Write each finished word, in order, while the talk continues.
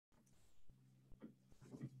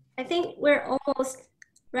I think we're almost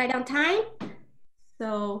right on time.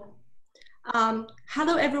 So,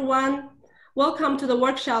 hello everyone. Welcome to the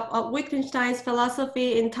workshop of Wittgenstein's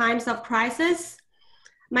Philosophy in Times of Crisis.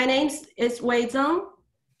 My name is Wei Zheng,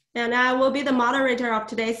 and I will be the moderator of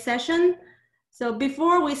today's session. So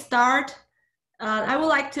before we start, I would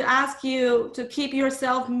like to ask you to keep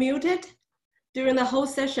yourself muted during the whole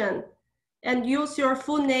session and use your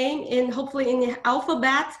full name hopefully in the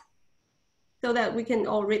alphabet so that we can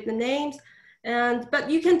all read the names. But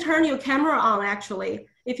you can turn your camera on actually,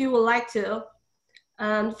 if you would like to.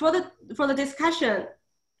 For the discussion,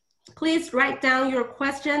 please write down your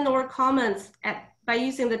question or comments by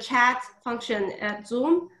using the chat function at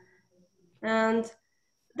Zoom. And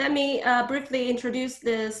let me briefly introduce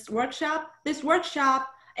this workshop. This workshop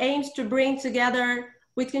aims to bring together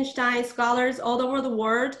Wittgenstein scholars all over the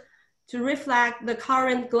world to reflect the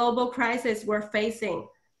current global crisis we're facing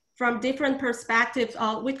from different perspectives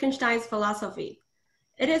of Wittgenstein's philosophy.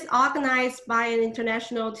 It is organized by an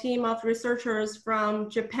international team of researchers from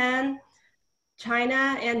Japan,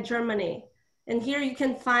 China, and Germany. And here you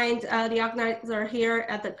can find the organizer here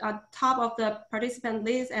at the top of the participant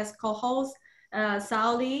list as co-hosts,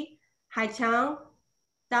 Sao Li, Yi Jiang,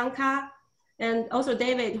 Danka, and also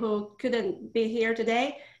David, who couldn't be here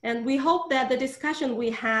today. And we hope that the discussion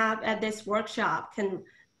we have at this workshop can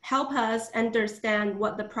help us understand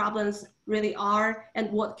what the problems really are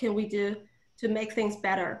and what can we do to make things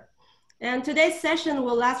better. And today's session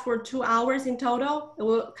will last for 2 hours in total. It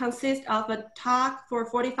will consist of a talk for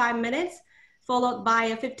 45 minutes, followed by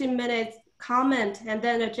a 15-minute comment and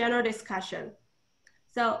then a general discussion.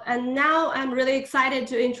 So, and now I'm really excited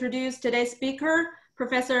to introduce today's speaker,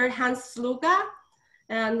 Professor Hans Sluga,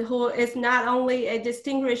 and who is not only a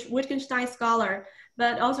distinguished Wittgenstein scholar,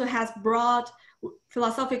 but also has broad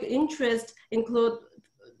philosophical interests, include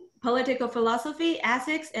political philosophy,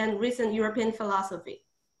 ethics, and recent European philosophy.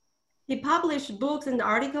 He published books and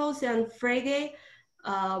articles on Frege,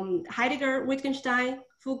 Heidegger, Wittgenstein,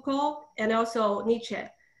 Foucault, and also Nietzsche.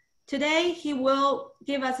 Today, he will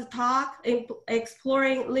give us a talk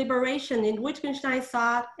exploring liberation in Wittgenstein's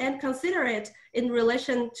thought and consider it in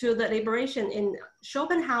relation to the liberation in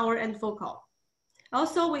Schopenhauer and Foucault.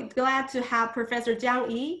 Also, we're glad to have Professor Jiang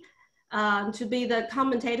Yi to be the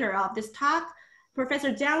commentator of this talk.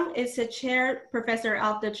 Professor Jiang is a chair professor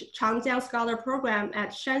of the Changjiang Scholar Program at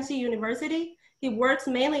Shanxi University. He works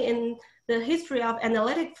mainly in the history of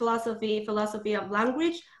analytic philosophy, philosophy of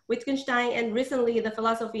language, Wittgenstein, and recently the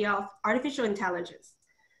philosophy of artificial intelligence.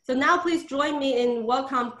 So now please join me in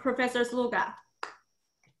welcome Professor Sluga.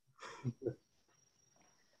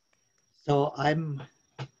 So I'm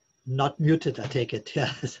not muted, I take it,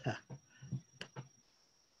 yes.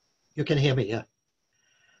 You can hear me, yeah.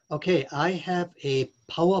 Okay, I have a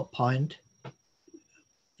PowerPoint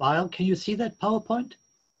file. Can you see that PowerPoint?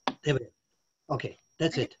 There we go. Okay,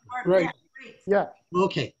 that's it. Great. Yeah.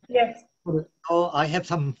 Okay. Yes. So I have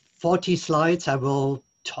some 40 slides. I will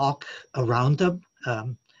talk around them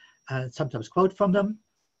and sometimes quote from them.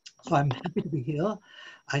 So I'm happy to be here.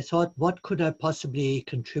 I thought, what could I possibly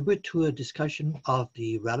contribute to a discussion of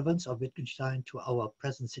the relevance of Wittgenstein to our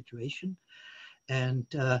present situation? And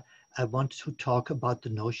I want to talk about the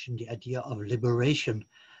notion, the idea of liberation.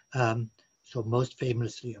 So most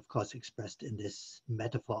famously, of course, expressed in this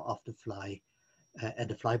metaphor of the fly and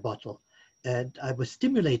the fly bottle. And I was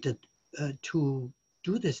stimulated to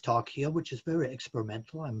do this talk here, which is very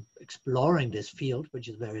experimental. I'm exploring this field, which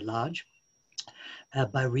is very large,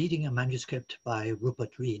 by reading a manuscript by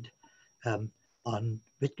Rupert Read on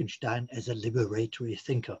Wittgenstein as a liberatory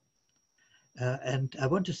thinker. And I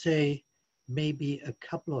want to say maybe a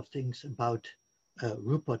couple of things about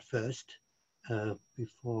Rupert first,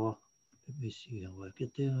 before, let me see how I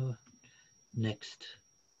get there. Next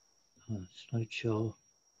slideshow.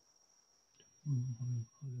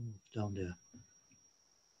 Down there.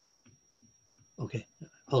 Okay,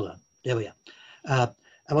 hold on, there we are.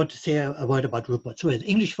 I want to say a word about Rupert. So an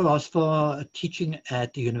English philosopher teaching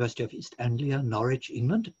at the University of East Anglia, Norwich,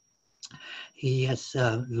 England. He has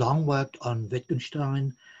long worked on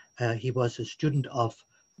Wittgenstein. He was a student of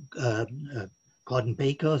Gordon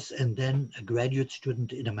Baker's and then a graduate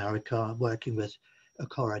student in America working with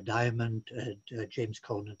Cora Diamond, James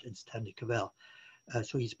Conant, and Stanley Cavell.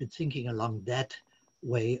 So he's been thinking along that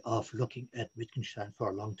way of looking at Wittgenstein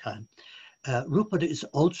for a long time. Rupert is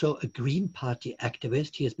also a Green Party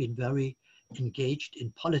activist. He has been very engaged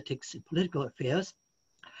in politics, in political affairs,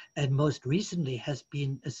 and most recently has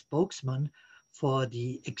been a spokesman for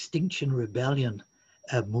the Extinction Rebellion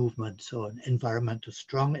movement, so an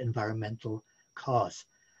strong environmental cause.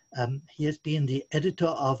 He has been the editor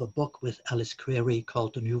of a book with Alice Creary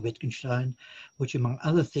called The New Wittgenstein, which among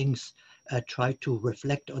other things tried to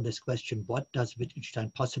reflect on this question, what does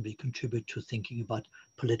Wittgenstein possibly contribute to thinking about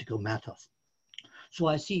political matters? So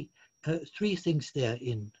I see three things there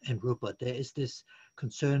in Rupert. There is this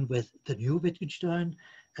concern with the new Wittgenstein,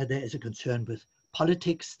 there is a concern with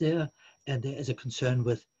politics there, and there is a concern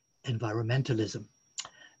with environmentalism.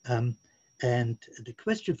 And the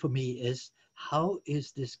question for me is, how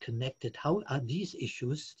is this connected? How are these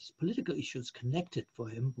issues, these political issues, connected for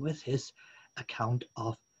him with his account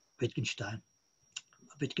of Wittgenstein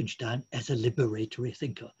as a liberatory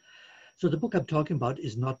thinker? So the book I'm talking about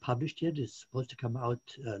is not published yet. It's supposed to come out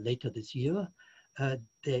later this year.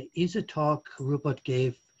 There is a talk Rupert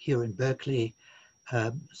gave here in Berkeley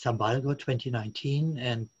some while ago, 2019,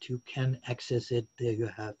 and you can access it. There you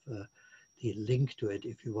have the link to it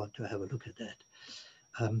if you want to have a look at that.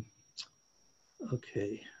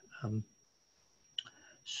 Okay.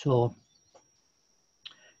 So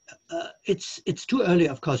it's too early,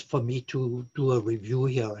 of course, for me to do a review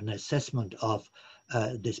here, an assessment of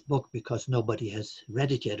this book, because nobody has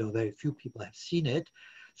read it yet, or very few people have seen it.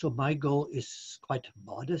 So my goal is quite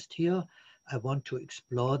modest here. I want to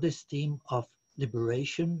explore this theme of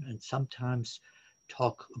liberation and sometimes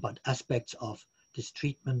talk about aspects of this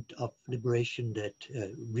treatment of liberation that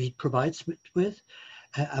Reid provides with.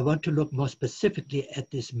 I want to look more specifically at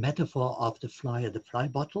this metaphor of the fly and the fly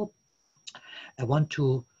bottle. I want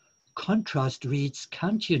to contrast Reid's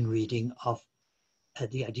Kantian reading of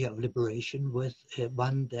the idea of liberation with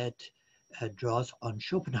one that draws on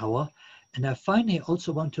Schopenhauer. And I finally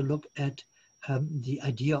also want to look at the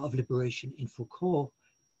idea of liberation in Foucault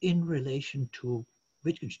in relation to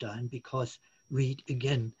Wittgenstein, because Reid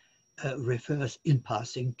again refers in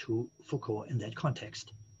passing to Foucault in that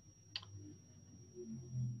context.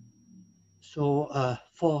 So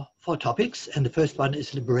four topics, and the first one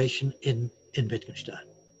is liberation in Wittgenstein.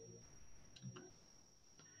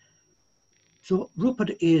 So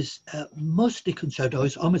Rupert is mostly concerned, or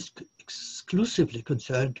is almost exclusively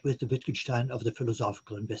concerned, with the Wittgenstein of the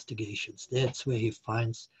philosophical investigations. That's where he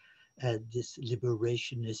finds this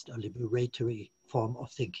liberationist or liberatory form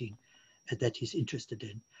of thinking that he's interested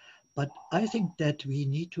in. But I think that we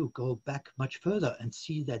need to go back much further and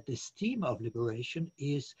see that this theme of liberation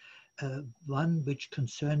is one which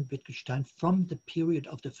concerned Wittgenstein from the period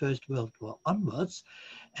of the First World War onwards,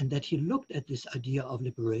 and that he looked at this idea of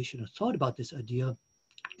liberation and thought about this idea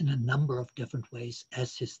in a number of different ways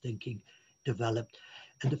as his thinking developed.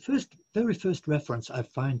 And the very first reference I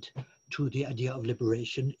find to the idea of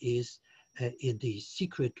liberation is in the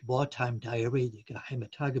secret wartime diary, the Geheime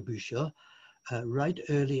Tagebücher, right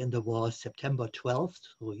early in the war, September 12th.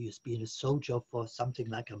 So he's been a soldier for something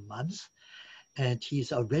like a month, and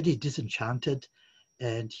he's already disenchanted,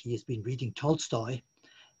 and he has been reading Tolstoy,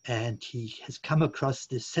 and he has come across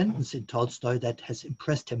this sentence in Tolstoy that has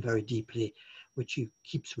impressed him very deeply, which he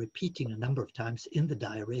keeps repeating a number of times in the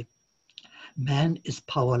diary. Man is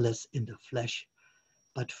powerless in the flesh,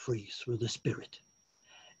 but free through the spirit.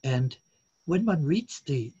 And when one reads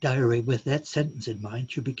the diary with that sentence in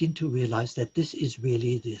mind, you begin to realize that this is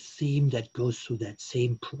really the theme that goes through that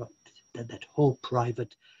that whole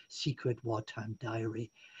private, secret wartime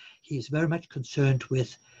diary. He is very much concerned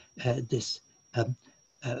with this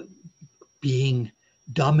being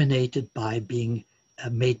dominated by being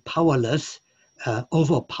made powerless,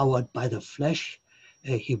 overpowered by the flesh.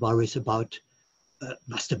 He worries about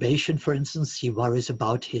masturbation, for instance. He worries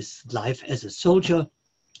about his life as a soldier.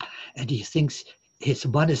 And he thinks his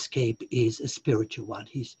one escape is a spiritual one.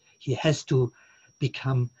 He has to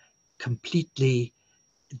become completely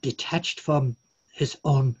detached from his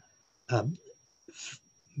own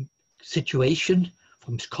situation,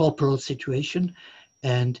 from his corporal situation,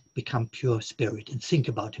 and become pure spirit and think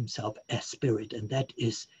about himself as spirit. And that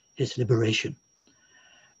is his liberation.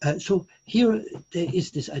 So here there is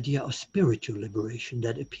this idea of spiritual liberation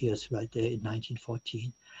that appears right there in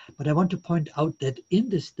 1914. But I want to point out that in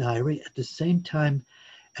this diary, at the same time,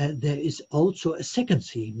 there is also a second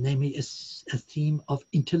theme, namely a theme of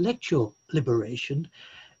intellectual liberation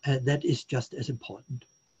that is just as important.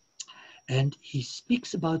 And he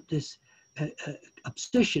speaks about this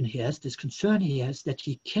obsession he has, this concern he has, that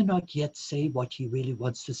he cannot yet say what he really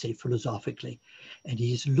wants to say philosophically. And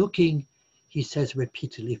he's looking, he says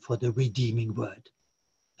repeatedly, for the redeeming word.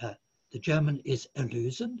 The German is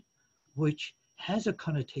Erlösen, which has a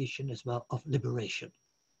connotation as well of liberation.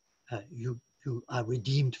 You are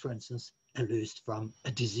redeemed, for instance, erlöst from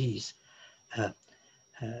a disease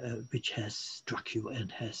which has struck you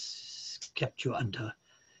and has kept you under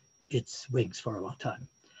its wings for a long time.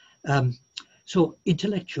 So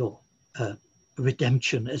intellectual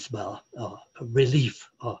redemption as well, or relief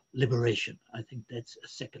or liberation. I think that's a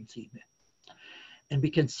second theme here. And we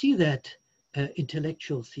can see that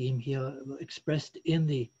intellectual theme here expressed in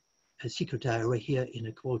the secret diary here in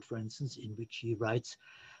a quote, for instance, in which he writes,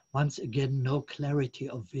 "Once again, no clarity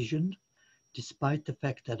of vision, despite the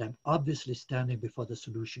fact that I'm obviously standing before the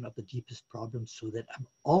solution of the deepest problems so that I'm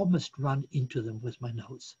almost run into them with my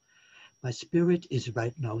nose. My spirit is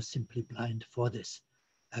right now simply blind for this.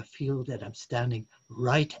 I feel that I'm standing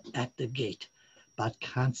right at the gate, but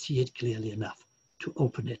can't see it clearly enough to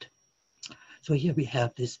open it." So here we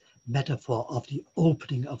have this metaphor of the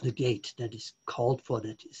opening of the gate that is called for,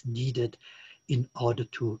 that is needed in order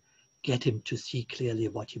to get him to see clearly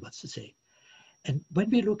what he wants to say. And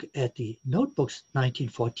when we look at the notebooks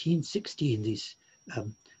 1914-16, these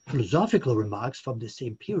philosophical remarks from the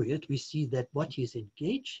same period, we see that what he's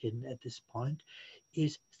engaged in at this point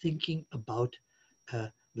is thinking about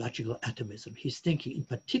logical atomism. He's thinking in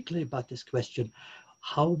particular about this question,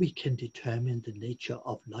 how we can determine the nature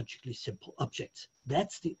of logically simple objects.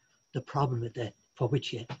 That's the problem with that, for which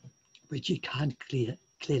he can't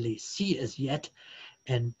clearly see as yet,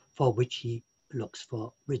 and for which he looks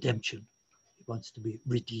for redemption. He wants to be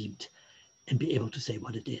redeemed and be able to say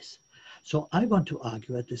what it is. So I want to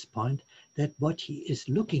argue at this point that what he is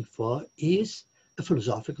looking for is a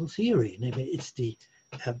philosophical theory. Namely, it's the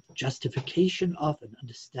justification of an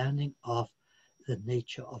understanding of the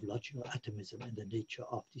nature of logical atomism and the nature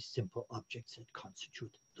of these simple objects that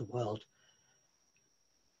constitute the world.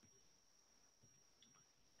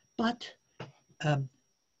 But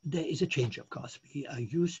there is a change, of course. We are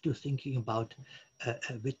used to thinking about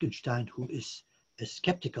Wittgenstein, who is a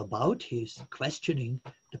skeptic about. He's questioning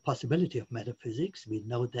the possibility of metaphysics. We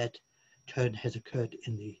know that turn has occurred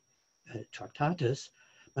in the Tractatus.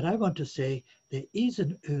 But I want to say there is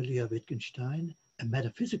an earlier Wittgenstein, a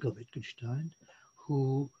metaphysical Wittgenstein,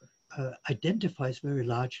 who identifies very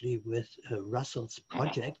largely with Russell's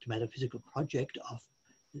project, metaphysical project of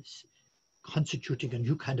this constituting a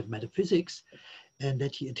new kind of metaphysics, and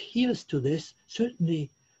that he adheres to this certainly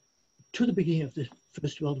to the beginning of the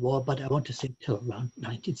First World War, but I want to say till around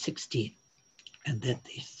 1916. And that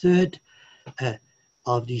the third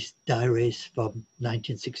of these diaries from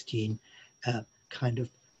 1916 kind of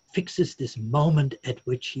fixes this moment at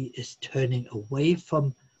which he is turning away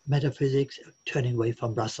from metaphysics, turning away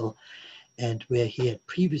from Russell, and where he had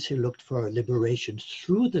previously looked for a liberation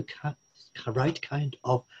through the right kind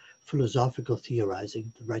of philosophical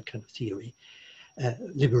theorizing, the right kind of theory.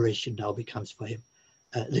 Liberation now becomes for him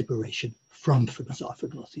liberation from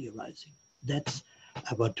philosophical theorizing. That's,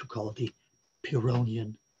 I want to call, the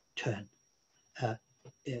Pyrrhonian turn.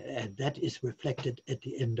 And that is reflected at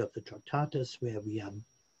the end of the Tractatus, where we are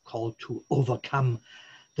called to overcome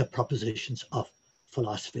the propositions of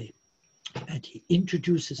philosophy. And he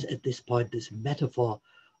introduces at this point this metaphor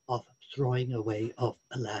of throwing away of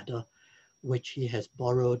a ladder, which he has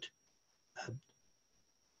borrowed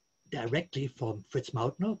directly from Fritz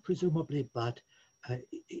Mautner, presumably, but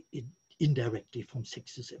indirectly from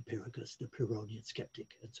Sixtus Empiricus, the Pyrrhonian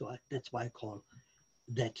skeptic. And so that's why I call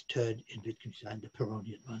that turn in Wittgenstein the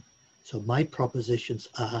Pyrrhonian one. So my propositions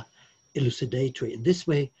are elucidatory in this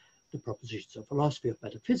way. The propositions of philosophy of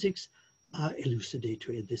metaphysics are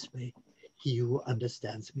elucidatory in this way. He who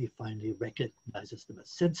understands me finally recognizes them as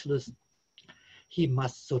senseless. He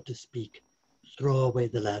must, so to speak, throw away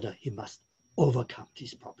the ladder. He must overcome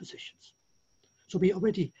these propositions. So we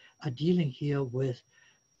already are dealing here with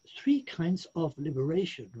three kinds of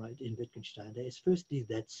liberation, right, in Wittgenstein. There is firstly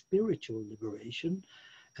that spiritual liberation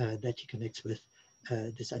that he connects with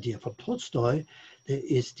this idea from Tolstoy. There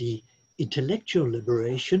is the intellectual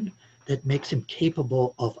liberation that makes him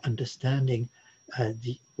capable of understanding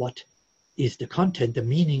what is the content, the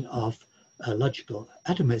meaning of logical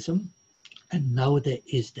atomism. And now there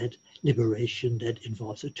is that liberation that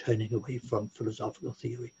involves a turning away from philosophical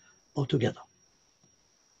theory altogether.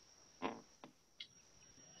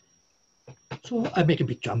 So I make a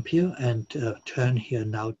big jump here and turn here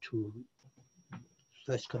now to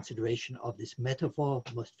first consideration of this metaphor,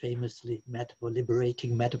 most famously metaphor,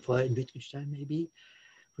 liberating metaphor in Wittgenstein maybe,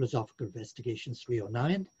 Philosophical Investigations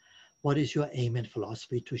 309. What is your aim in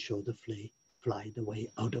philosophy? To show the fly the way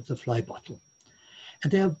out of the fly bottle.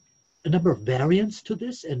 And there are a number of variants to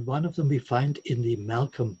this, and one of them we find in the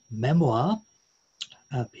Malcolm memoir.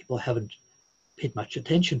 People haven't paid much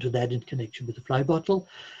attention to that in connection with the fly bottle.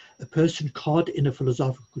 A person caught in a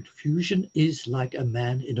philosophical confusion is like a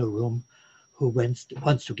man in a room who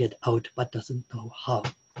wants to get out but doesn't know how.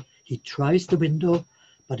 He tries the window,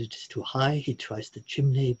 but it is too high. He tries the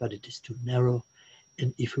chimney, but it is too narrow.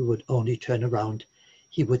 And if he would only turn around,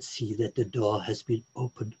 he would see that the door has been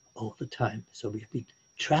open all the time. So we've been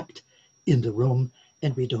trapped in the room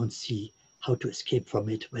and we don't see how to escape from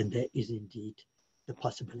it when there is indeed the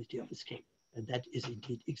possibility of escape. And that is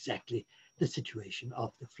indeed exactly the situation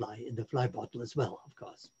of the fly in the fly bottle as well, of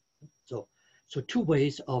course. So two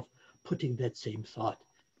ways of putting that same thought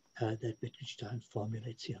that Wittgenstein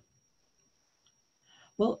formulates here.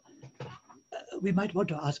 Well, we might want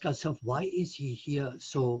to ask ourselves, why is he here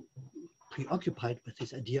so preoccupied with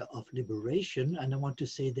this idea of liberation? And I want to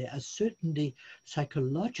say there are certainly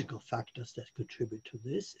psychological factors that contribute to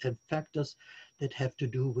this, and factors that have to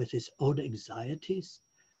do with his own anxieties,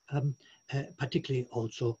 particularly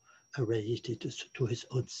also related to his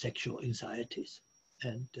own sexual anxieties.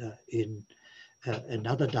 And in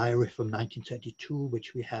another diary from 1932,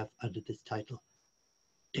 which we have under this title,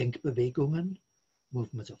 Denkbewegungen,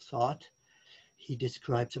 Movements of Thought, he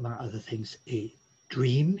describes, among other things, a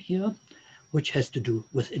dream here, which has to do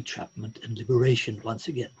with entrapment and liberation once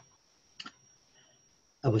again.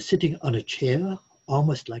 I was sitting on a chair,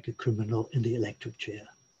 almost like a criminal in the electric chair.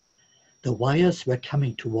 The wires were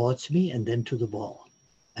coming towards me and then to the wall.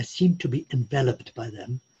 I seemed to be enveloped by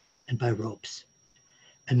them and by ropes.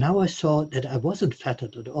 And now I saw that I wasn't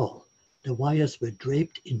fettered at all. The wires were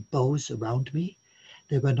draped in bows around me.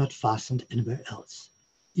 They were not fastened anywhere else.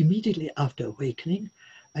 Immediately after awakening,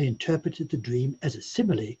 I interpreted the dream as a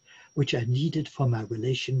simile which I needed for my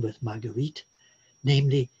relation with Marguerite,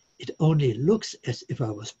 namely, it only looks as if I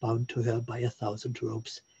was bound to her by 1,000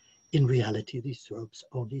 ropes. In reality, these ropes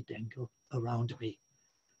only dangle around me.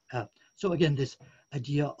 So again, this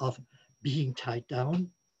idea of being tied down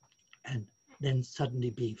and then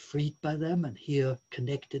suddenly being freed by them, and here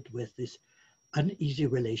connected with this uneasy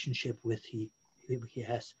relationship he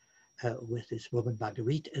has with this woman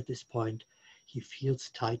Marguerite at this point. He feels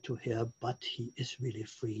tied to her, but he is really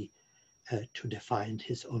free to define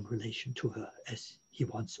his own relation to her as he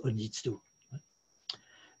wants or needs to.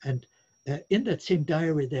 And in that same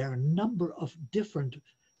diary, there are a number of different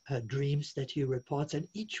dreams that he reports, and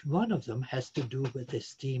each one of them has to do with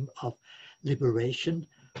this theme of liberation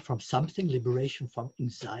from something, liberation from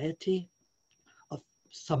anxiety, of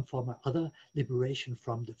some form or other, liberation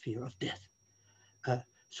from the fear of death.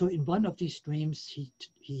 So in one of these dreams,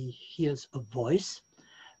 he hears a voice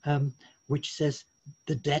which says,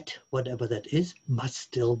 the debt, whatever that is, must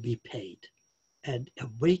still be paid. And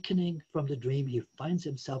awakening from the dream, he finds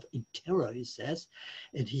himself in terror, he says,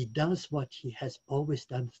 and he does what he has always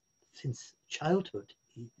done since childhood,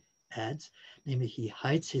 he adds, namely he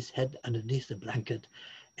hides his head underneath the blanket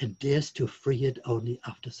and dares to free it only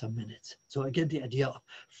after some minutes. So again, the idea of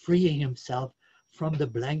freeing himself from the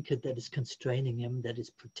blanket that is constraining him, that is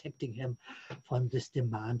protecting him from this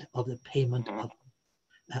demand of the payment of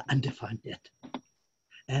undefined debt.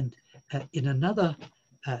 And in another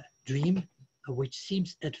dream, which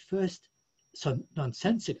seems at first so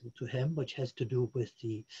nonsensical to him, which has to do with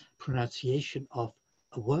the pronunciation of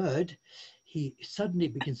a word, he suddenly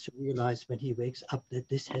begins to realize when he wakes up that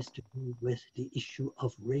this has to do with the issue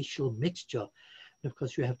of racial mixture. And of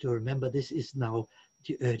course, you have to remember this is now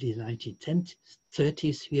the early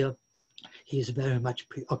 1930s here. He is very much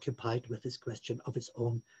preoccupied with this question of his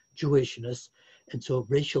own Jewishness. And so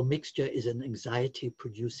racial mixture is an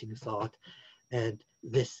anxiety-producing thought. And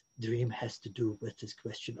this dream has to do with this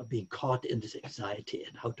question of being caught in this anxiety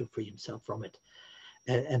and how to free himself from it.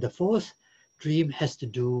 And the fourth dream has to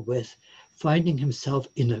do with finding himself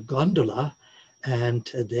in a gondola, and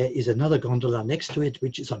there is another gondola next to it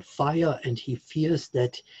which is on fire, and he fears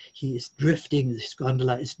that he is drifting, this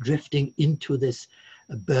gondola is drifting into this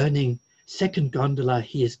burning second gondola.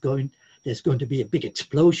 There's going to be a big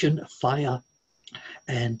explosion, a fire,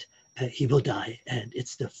 and he will die. And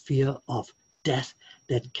it's the fear of death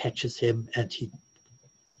that catches him, and he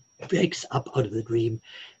wakes up out of the dream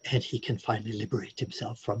and he can finally liberate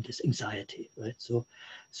himself from this anxiety, right?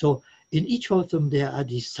 So in each of them, there are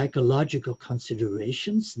these psychological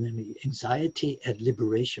considerations, namely anxiety and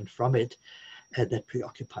liberation from it, that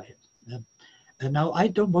preoccupy him. And now I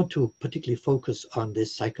don't want to particularly focus on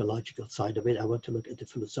this psychological side of it. I want to look at the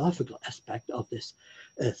philosophical aspect of this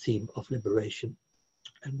theme of liberation,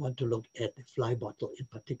 and want to look at the fly bottle in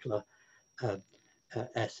particular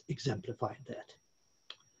as exemplifying that.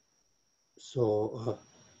 So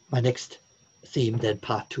my next theme, then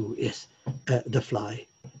part 2, is the fly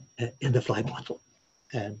in the fly bottle.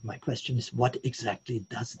 And my question is, what exactly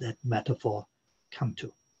does that metaphor come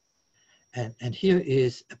to? And here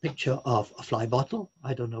is a picture of a fly bottle.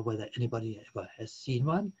 I don't know whether anybody ever has seen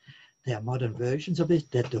one. There are modern versions of it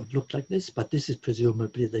that don't look like this, but this is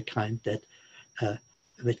presumably the kind that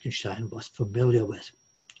Wittgenstein was familiar with.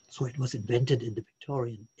 So it was invented in the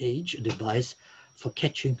Victorian age, a device for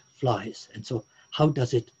catching flies. And so how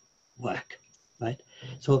does it work, right?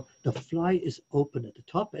 So the fly is open at the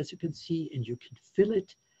top, as you can see, and you can fill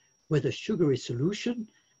it with a sugary solution,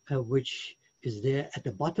 which is there at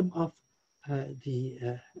the bottom of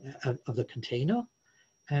the container.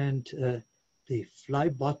 And the fly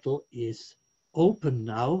bottle is open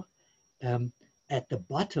now at the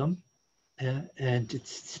bottom, and it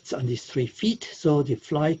sits on these 3 feet, so the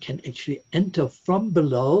fly can actually enter from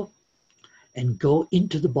below and go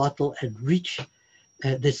into the bottle and reach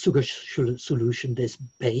this sugar solution, this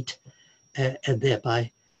bait, and thereby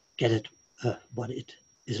get it what it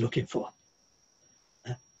is looking for.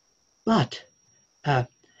 But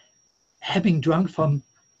having drunk from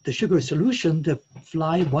the sugar solution, the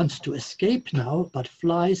fly wants to escape now, but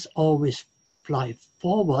flies always fly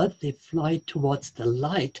forward. They fly towards the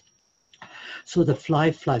light. So the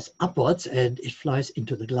fly flies upwards and it flies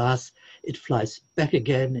into the glass. It flies back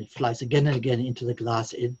again. It flies again and again into the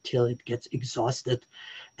glass until it gets exhausted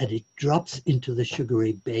and it drops into the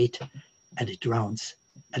sugary bait and it drowns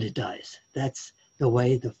and it dies. That's the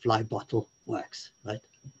way the fly bottle works, right?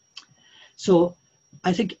 So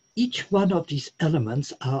I think each one of these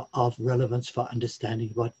elements are of relevance for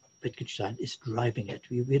understanding what Wittgenstein is driving at.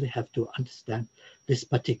 We really have to understand this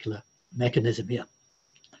particular mechanism here.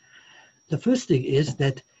 The first thing is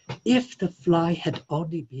that if the fly had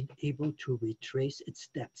only been able to retrace its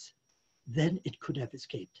steps, then it could have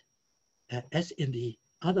escaped. As in the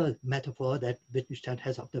other metaphor that Wittgenstein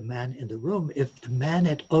has of the man in the room, if the man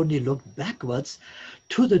had only looked backwards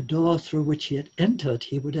to the door through which he had entered,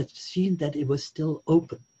 he would have seen that it was still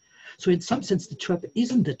open. So in some sense, the trap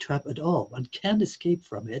isn't a trap at all. One can escape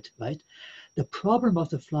from it, right? The problem of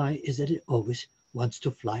the fly is that it always wants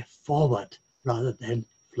to fly forward rather than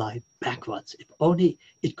fly backwards. If only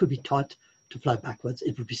it could be taught to fly backwards,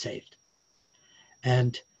 it would be saved.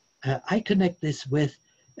 And I connect this with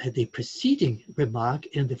the preceding remark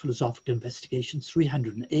in the Philosophical Investigations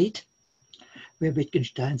 308, where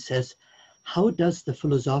Wittgenstein says, how does the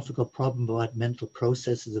philosophical problem about mental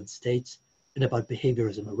processes and states and about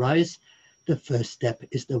behaviorism arise? The first step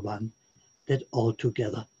is the one that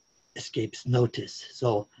altogether escapes notice.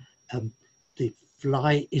 So the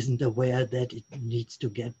fly isn't aware that it needs to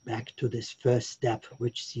get back to this first step,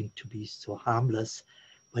 which seemed to be so harmless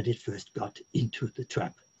when it first got into the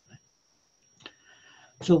trap.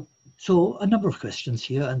 So a number of questions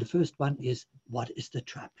here, and the first one is, what is the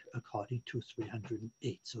trap according to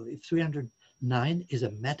 308? So if 309 is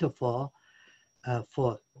a metaphor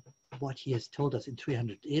for what he has told us in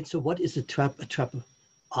 308, so what is a trap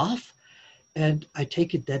of? And I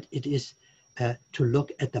take it that it is to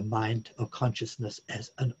look at the mind or consciousness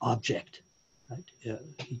as an object. Right?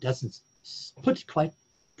 He doesn't put it quite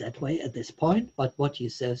that way at this point, but what he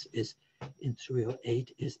says is in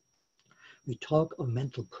 308 is, we talk of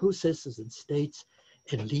mental processes and states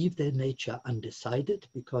and leave their nature undecided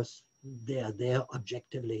because they are there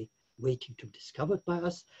objectively waiting to be discovered by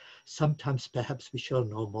us. Sometimes perhaps we shall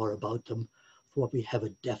know more about them, for we have a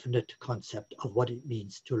definite concept of what it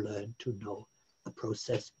means to learn to know a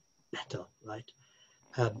process better, right?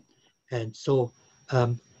 And so,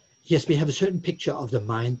 yes, we have a certain picture of the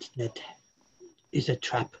mind that is a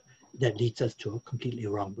trap that leads us to a completely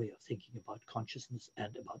wrong way of thinking about consciousness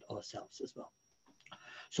and about ourselves as well.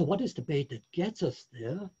 So what is the bait that gets us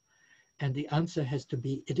there? And the answer has to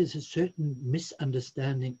be, it is a certain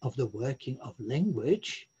misunderstanding of the working of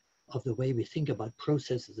language, of the way we think about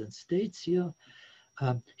processes and states here.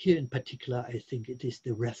 Here in particular, I think it is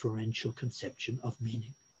the referential conception of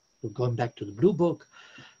meaning. So going back to the Blue Book,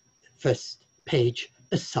 first page,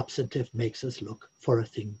 a substantive makes us look for a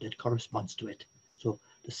thing that corresponds to it. So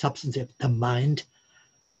the substantive, the mind,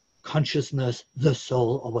 consciousness, the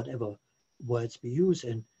soul, or whatever words we use,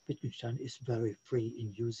 and Wittgenstein is very free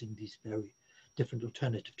in using these very different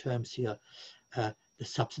alternative terms here. The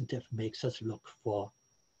substantive makes us look for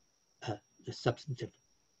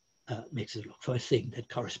makes us look for a thing that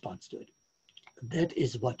corresponds to it. That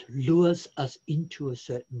is what lures us into a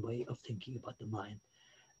certain way of thinking about the mind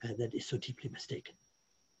that is so deeply mistaken.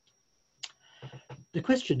 The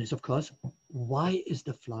question is, of course, why is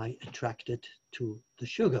the fly attracted to the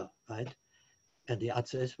sugar, right? And the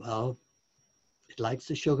answer is, well, it likes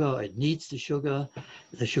the sugar, or it needs the sugar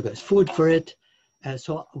is food for it.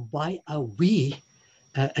 So why are we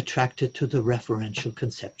attracted to the referential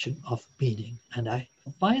conception of meaning? And I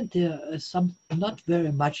find there is some, not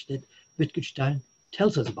very much that Wittgenstein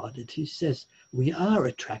tells us about it. He says we are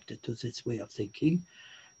attracted to this way of thinking,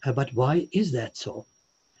 but why is that so?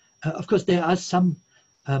 Of course, there are some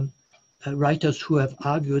writers who have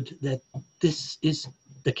argued that this is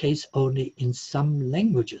the case only in some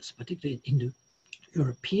languages, particularly in the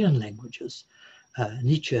European languages.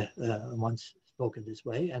 Nietzsche once spoke in this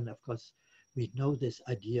way, and of course we know this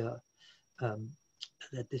idea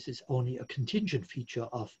that this is only a contingent feature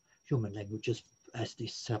of human languages, as the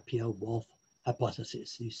Sapir-Whorf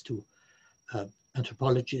hypothesis. These two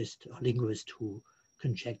anthropologists or linguists who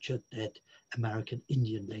conjectured that American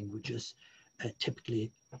Indian languages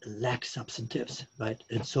typically lack substantives, right?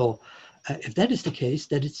 And so if that is the case,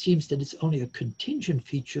 then it seems that it's only a contingent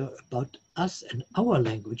feature about us and our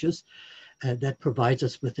languages that provides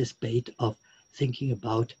us with this bait of thinking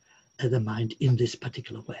about the mind in this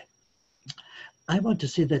particular way. I want to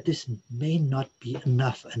say that this may not be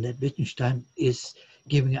enough, and that Wittgenstein is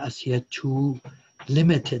giving us here too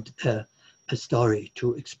limited a story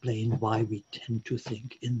to explain why we tend to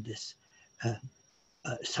think in this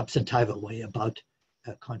substantive way about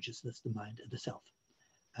consciousness, the mind, and the self.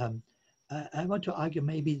 I want to argue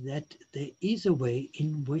maybe that there is a way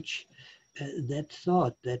in which that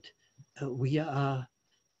thought that we are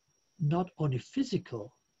not only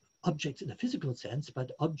physical objects in a physical sense,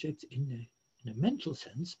 but objects in a mental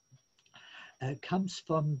sense, comes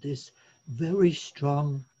from this very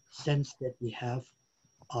strong sense that we have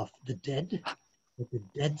of the dead, that the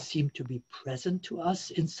dead seem to be present to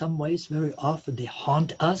us in some ways. Very often they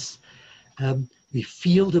haunt us. We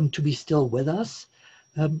feel them to be still with us,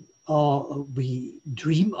 or we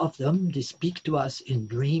dream of them. They speak to us in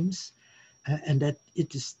dreams, and that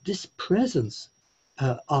it is this presence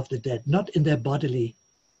of the dead, not in their bodily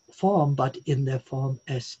form, but in their form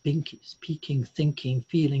as speaking, thinking,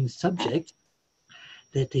 feeling subjects,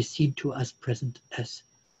 that they seem to us present as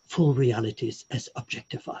full realities, as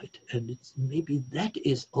objectified. And it's maybe that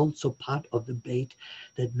is also part of the bait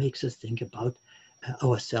that makes us think about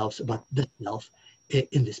ourselves, about the self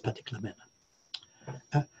in this particular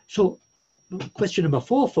manner. So question number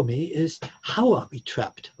 4 for me is, how are we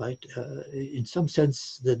trapped, right? In some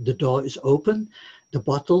sense, the door is open, the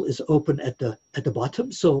bottle is open at the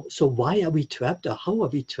bottom. So why are we trapped, or how are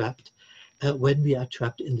we trapped when we are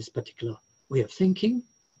trapped in this particular way of thinking?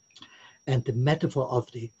 And the metaphor of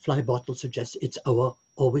the fly bottle suggests it's our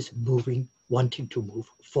always moving, wanting to move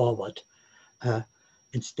forward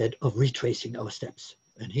instead of retracing our steps.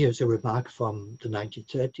 And here's a remark from the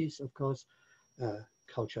 1930s, of course,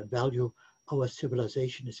 Culture and Value. Our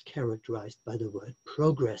civilization is characterized by the word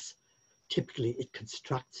progress. Typically, it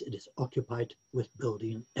constructs, it is occupied with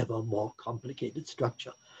building an ever more complicated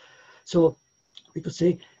structure. So we could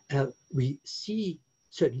say we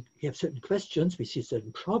have certain questions, we see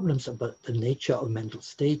certain problems about the nature of mental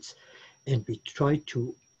states, and we try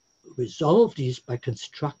to resolve these by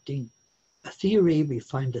constructing a theory. We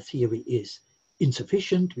find the theory is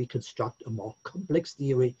insufficient. We construct a more complex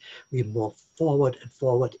theory. We move forward and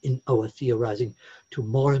forward in our theorizing to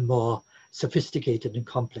more and more sophisticated and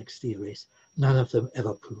complex theories. None of them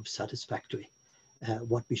ever prove satisfactory.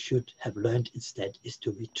 What we should have learned instead is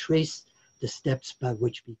to retrace the steps by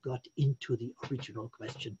which we got into the original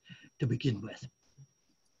question to begin with.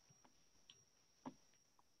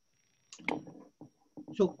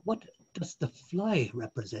 So what does the fly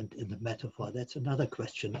represent in the metaphor? That's another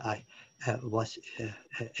question I was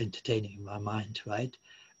entertaining in my mind, right?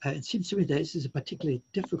 It seems to me this is a particularly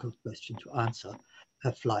difficult question to answer.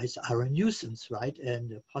 Flies are a nuisance, right?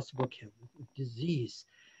 And a possible disease.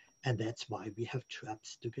 And that's why we have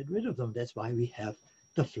traps to get rid of them. That's why we have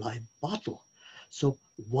the fly bottle. So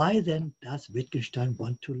why then does Wittgenstein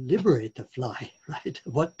want to liberate the fly, right?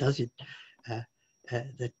 What does it,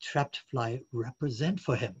 the trapped fly, represent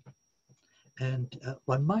for him? And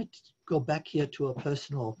one might go back here to a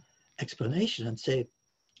personal explanation and say,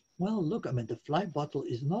 well, look, I mean, the fly bottle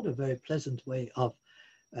is not a very pleasant way of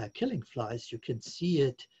killing flies. You can see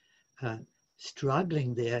it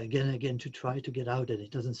struggling there again and again to try to get out, and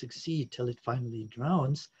it doesn't succeed till it finally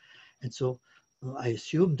drowns. And so I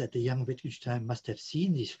assume that the young Wittgenstein must have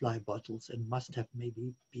seen these fly bottles and must have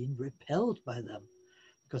maybe been repelled by them,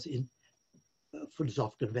 because in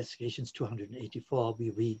Philosophical Investigations 284,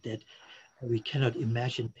 we read that we cannot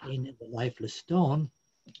imagine pain in the lifeless stone,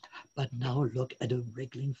 but now look at a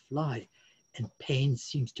wriggling fly, and pain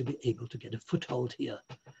seems to be able to get a foothold here.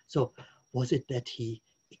 So was it that he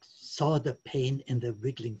saw the pain in the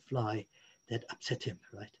wriggling fly that upset him,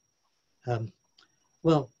 right?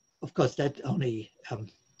 Well, of course, that only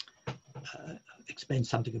explains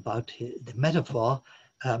something about the metaphor.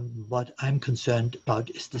 What I'm concerned about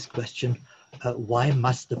is this question, why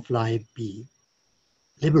must the fly be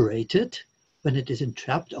liberated when it is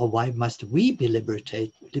entrapped, or why must we be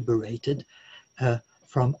liberated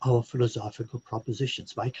from our philosophical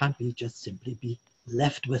propositions? Why can't we just simply be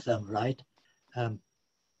left with them, right?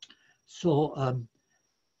 So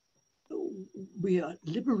we are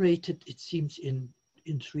liberated, it seems, in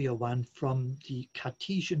 301 from the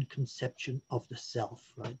Cartesian conception of the self,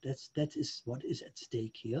 right? That is what is at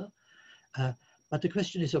stake here. But the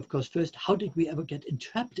question is, of course, first, how did we ever get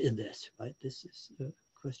entrapped in this, right? This is a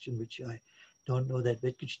question which I don't know that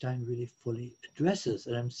Wittgenstein really fully addresses.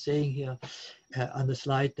 And I'm saying here on the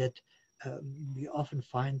slide that we often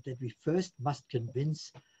find that we first must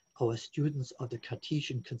convince our students of the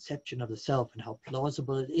Cartesian conception of the self and how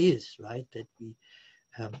plausible it is, right? That we,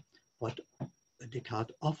 what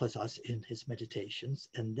Descartes offers us in his meditations.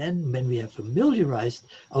 And then when we have familiarized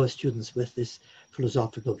our students with this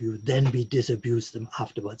philosophical view, then we disabuse them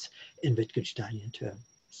afterwards in Wittgensteinian terms.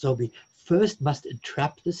 So we first must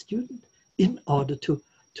entrap the student in order to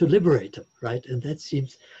liberate them, right? And that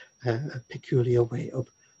seems a peculiar way of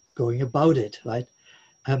going about it, right?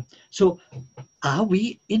 So are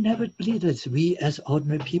we inevitably, that we as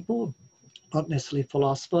ordinary people, not necessarily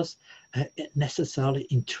philosophers, necessarily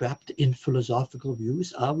entrapped in philosophical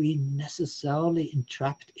views? Are we necessarily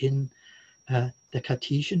entrapped in the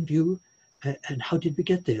Cartesian view? And how did we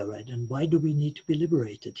get there, right? And why do we need to be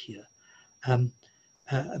liberated here?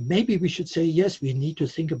 Maybe we should say, yes, we need to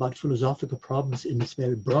think about philosophical problems in this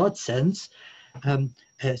very broad sense,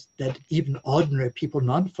 as that even ordinary people,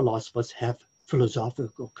 non-philosophers, have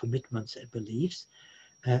philosophical commitments and beliefs,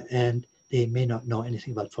 and they may not know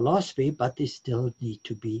anything about philosophy, but they still need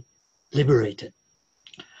to be liberated.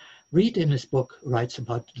 Reid in his book writes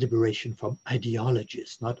about liberation from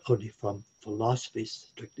ideologies, not only from philosophies,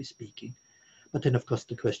 strictly speaking, but then of course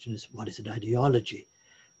the question is, what is an ideology?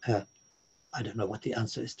 I don't know what the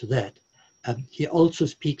answer is to that. He also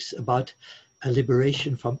speaks about a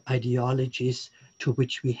liberation from ideologies to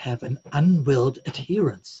which we have an unwilled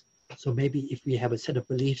adherence. So maybe if we have a set of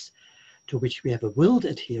beliefs to which we have a willed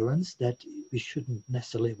adherence, that we shouldn't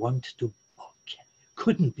necessarily want to, or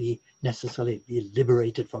couldn't be necessarily be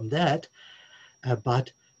liberated from that,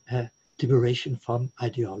 but liberation from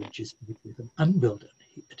ideologies with an unwilled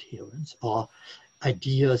adherence, or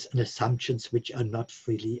ideas and assumptions which are not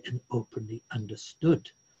freely and openly understood,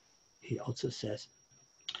 he also says.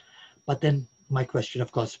 But then my question,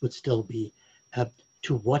 of course, would still be,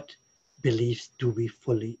 to what beliefs do we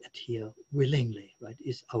fully adhere willingly, right?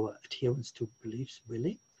 Is our adherence to beliefs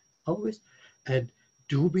willing always? And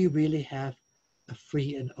do we really have a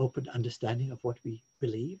free and open understanding of what we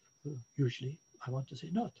believe? Well, usually I want to say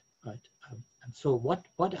not, right? And so what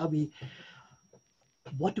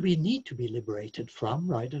do we need to be liberated from,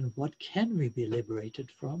 right? And what can we be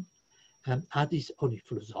liberated from? Are these only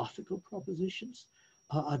philosophical propositions?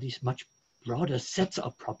 Or are these much broader sets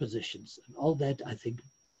of propositions? And all that, I think,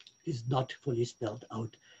 is not fully spelled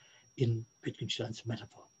out in Wittgenstein's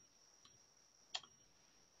metaphor.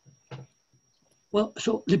 Well,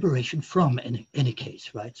 so liberation from any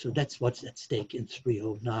case, right? So that's what's at stake in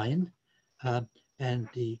 309. And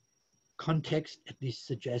the context at least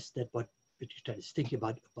suggests that what Wittgenstein is thinking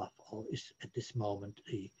about above all is at this moment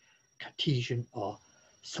a Cartesian or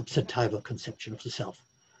substantival conception of the self.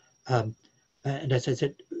 And as I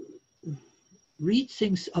said, Reid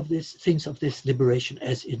thinks of this liberation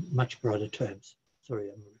as in much broader terms. Sorry,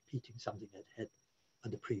 I'm repeating something I had on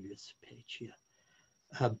the previous page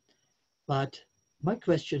here. But my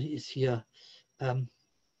question is here, can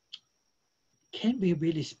we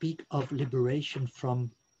really speak of liberation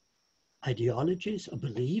from ideologies or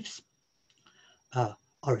beliefs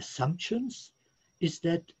or assumptions? Is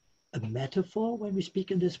that a metaphor when we speak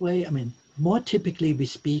in this way? I mean, more typically we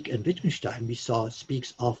speak, and Wittgenstein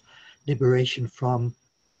speaks of liberation from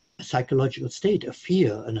a psychological state, a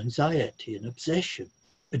fear, an anxiety, an obsession,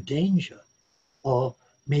 a danger, or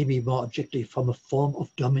maybe more objectively from a form of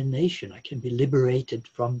domination. I can be liberated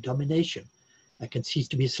from domination. I can cease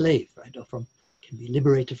to be a slave, right? Or can be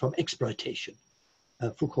liberated from exploitation.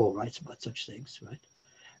 Foucault writes about such things, right?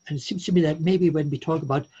 And it seems to me that maybe when we talk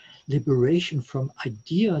about liberation from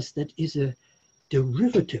ideas, that is a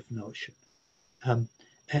derivative notion.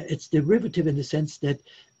 It's derivative in the sense that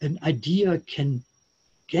an idea can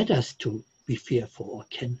get us to be fearful, or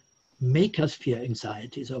can make us fear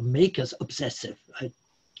anxieties, or make us obsessive, right?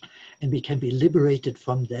 And we can be liberated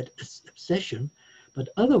from that obsession. But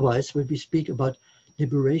otherwise, when we speak about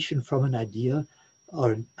liberation from an idea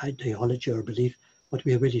or an ideology or belief, what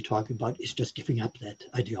we are really talking about is just giving up that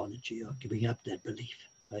ideology or giving up that belief,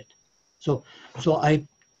 right? So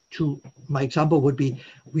my example would be,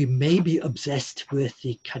 we may be obsessed with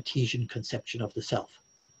the Cartesian conception of the self.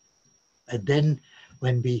 And then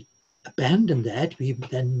when we abandon that, we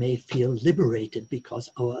then may feel liberated because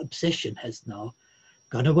our obsession has now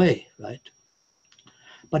gone away, right?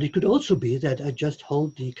 But it could also be that I just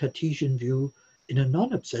hold the Cartesian view in a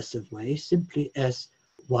non-obsessive way, simply as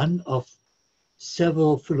one of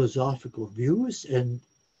several philosophical views, and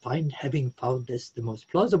having found this the most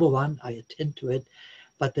plausible one, I attend to it,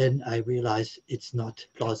 but then I realize it's not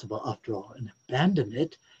plausible after all and abandon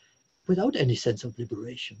it without any sense of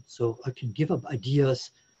liberation. So I can give up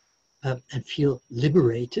ideas and feel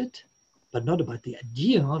liberated, but not about the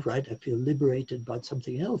idea, right? I feel liberated about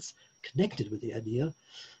something else connected with the idea.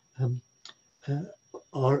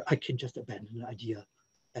 Or I can just abandon an idea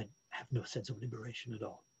and have no sense of liberation at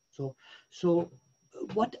all. So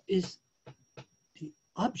what is the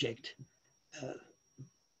object,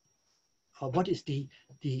 or what is the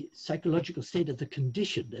psychological state of the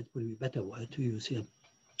condition, that would be a better word to use here,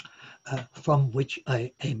 from which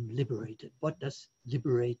I am liberated? What does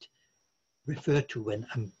liberate refer to when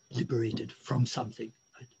I'm liberated from something?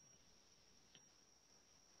 Right?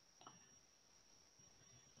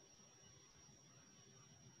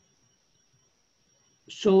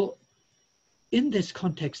 So in this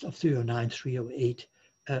context of 309, 308,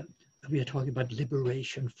 we are talking about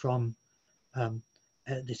liberation from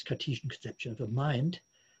this Cartesian conception of a mind.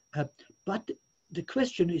 But the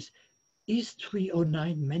question is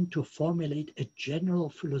 309 meant to formulate a general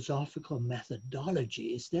philosophical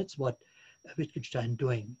methodology? That's what Wittgenstein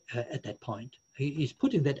doing at that point. He's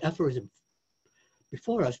putting that aphorism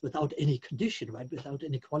before us without any condition, right? Without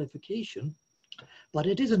any qualification. But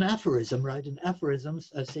it is an aphorism, right? And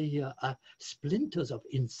aphorisms, I say here, are splinters of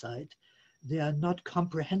insight. They are not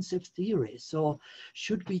comprehensive theories. So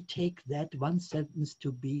should we take that one sentence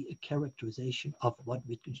to be a characterization of what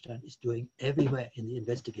Wittgenstein is doing everywhere in the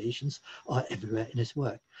investigations or everywhere in his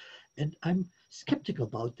work? And I'm skeptical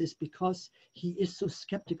about this because he is so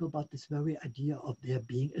skeptical about this very idea of there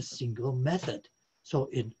being a single method. So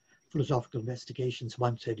in Philosophical Investigations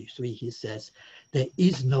 133, he says, there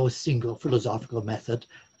is no single philosophical method,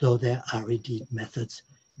 though there are indeed methods,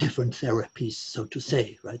 different therapies, so to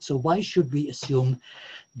say, right? So why should we assume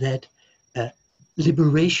that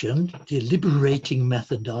liberation, the liberating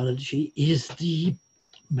methodology, is the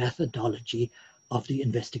methodology of the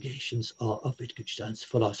investigations or of Wittgenstein's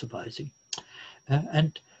philosophizing?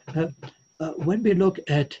 When we look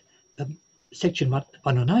at Section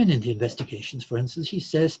 109 in the investigations, for instance, he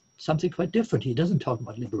says something quite different. He doesn't talk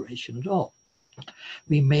about liberation at all.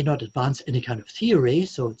 We may not advance any kind of theory,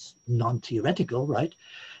 so it's non-theoretical, right?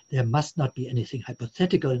 There must not be anything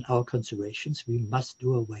hypothetical in our considerations. We must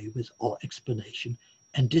do away with all explanation,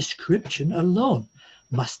 and description alone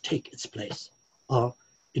must take its place. Or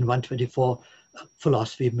in 124,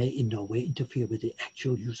 philosophy may in no way interfere with the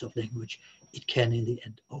actual use of language. It can in the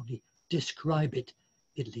end only describe it.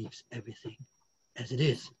 It leaves everything as it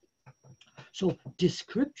is. So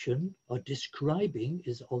description or describing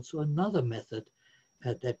is also another method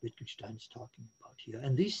that Wittgenstein is talking about here.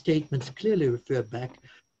 And these statements clearly refer back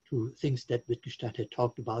to things that Wittgenstein had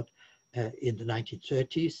talked about in the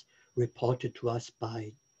 1930s, reported to us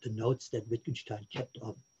by the notes that Wittgenstein kept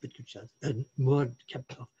of Moore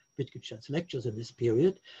kept of Wittgenstein's lectures in this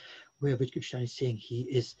period, where Wittgenstein is saying he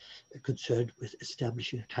is concerned with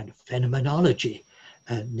establishing a kind of phenomenology,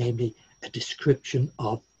 namely a description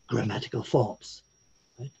of grammatical forms.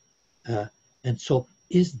 Right? And so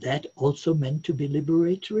is that also meant to be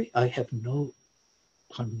liberatory? I have no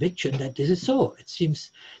conviction that this is so. It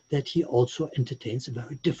seems that he also entertains a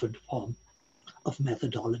very different form of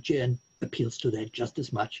methodology and appeals to that just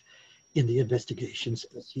as much in the investigations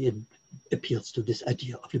as he appeals to this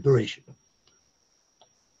idea of liberation.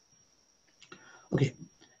 Okay,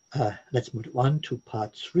 let's move on to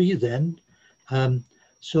part 3 then.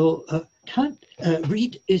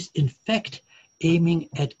 Reid is in fact aiming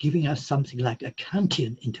at giving us something like a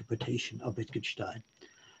Kantian interpretation of Wittgenstein.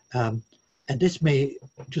 And this may,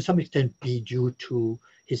 to some extent, be due to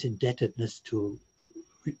his indebtedness to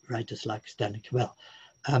writers like Stanley Cavell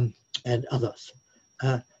and others.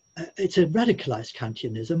 It's a radicalized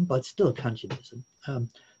Kantianism, but still Kantianism.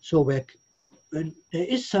 So there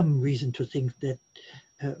is some reason to think that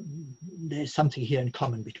there's something here in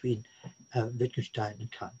common between Wittgenstein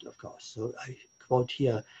and Kant, of course. So I quote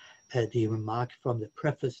here the remark from the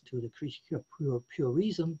preface to the Critique of Pure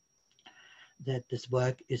Reason, that this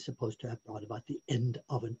work is supposed to have brought about the end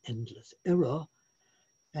of an endless era.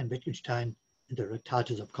 And Wittgenstein in the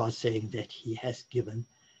Tractatus, of course, saying that he has given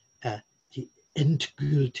the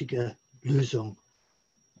endgültige Lösung,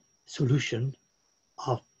 solution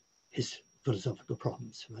of his philosophical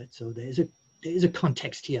problems, right? So there is a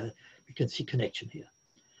context here. We can see connection here.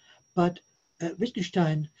 But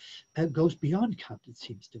Wittgenstein goes beyond Kant, it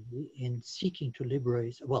seems to me, in seeking to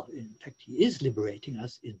liberate, well, in fact, he is liberating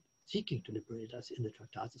us in seeking to liberate us in the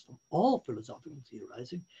Tractatus from all philosophical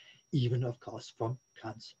theorizing, even, of course, from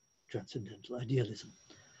Kant's transcendental idealism.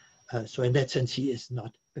 So in that sense, he is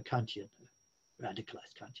not a Kantian, a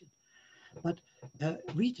radicalized Kantian. But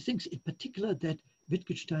Reid thinks in particular that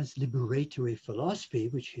Wittgenstein's liberatory philosophy,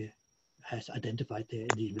 which he has identified there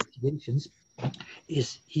in the investigations,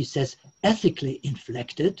 is, he says, ethically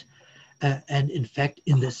inflected, and in fact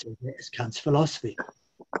in the same way as Kant's philosophy.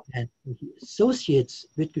 And he associates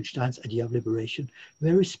Wittgenstein's idea of liberation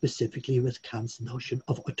very specifically with Kant's notion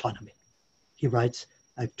of autonomy. He writes,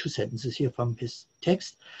 I have two sentences here from his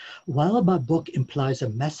text. While my book implies a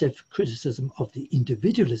massive criticism of the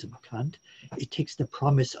individualism of Kant, it takes the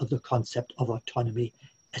promise of the concept of autonomy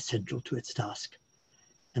as central to its task.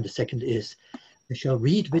 And the second is, I shall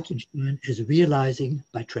read Wittgenstein as realizing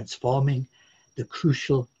by transforming the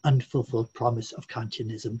crucial unfulfilled promise of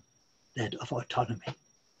Kantianism, that of autonomy.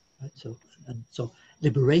 Right? So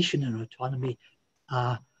liberation and autonomy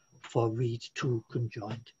are for Reid two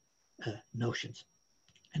conjoined notions.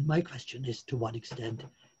 And my question is to what extent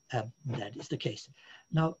that is the case.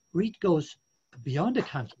 Now, Reid goes beyond a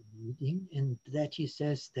Kantian reading in that he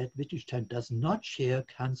says that Wittgenstein does not share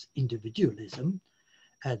Kant's individualism,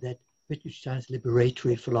 that Wittgenstein's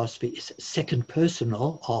liberatory philosophy is second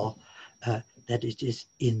personal, or that it is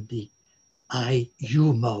in the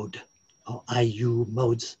I-you mode, or I-you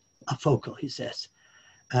modes are focal, he says.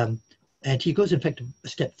 And he goes, in fact, a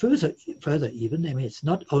step further even. I mean, it's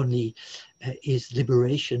not only is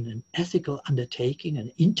liberation an ethical undertaking,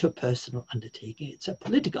 an interpersonal undertaking, it's a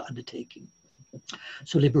political undertaking.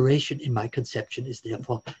 So liberation, in my conception, is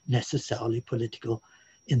therefore necessarily political.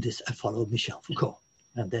 In this, I follow Michel Foucault.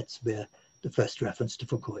 And that's where the first reference to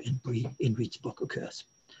Foucault in Reid's book occurs.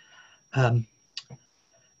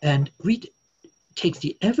 And Reid takes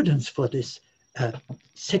the evidence for this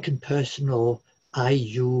second personal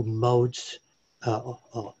I-you modes,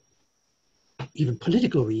 or even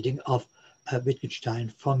political reading of Wittgenstein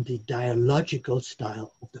from the dialogical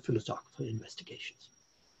style of the philosophical investigations.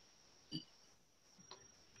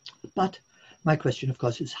 But my question, of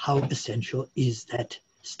course, is how essential is that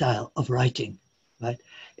style of writing, right?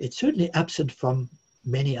 It's certainly absent from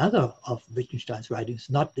many other of Wittgenstein's writings,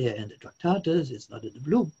 not there in the Tractatus, it's not in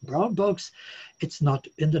the brown books, it's not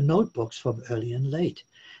in the notebooks from early and late.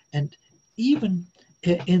 And even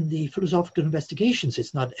in the philosophical investigations,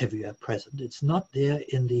 it's not everywhere present. It's not there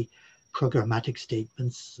in the programmatic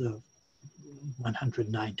statements of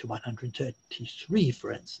 109 to 133,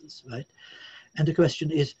 for instance, right? And the question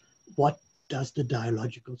is, what does the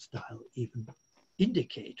dialogical style even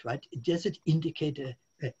indicate, right? Does it indicate a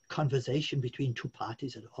conversation between two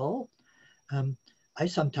parties at all? I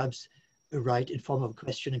sometimes write in form of a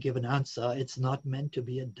question and give an answer. It's not meant to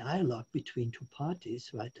be a dialogue between two parties,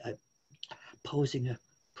 right? I'm posing a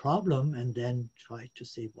problem and then try to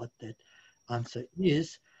say what that answer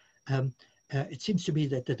is. It seems to me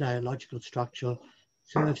that the dialogical structure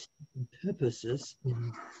serves purposes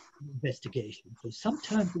in investigation. So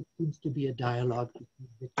sometimes it seems to be a dialogue between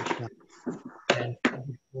Wittgenstein and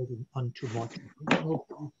holding on to more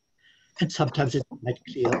traditional, and sometimes it's quite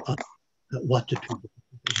clear what to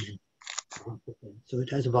do. So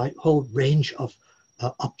it has a whole range of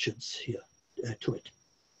options here to it.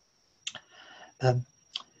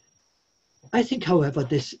 I think, however,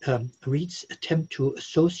 this Reid's attempt to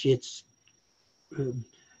associate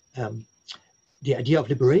the idea of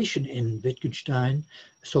liberation in Wittgenstein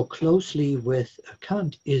so closely with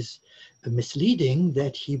Kant is misleading,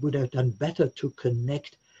 that he would have done better to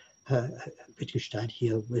connect Wittgenstein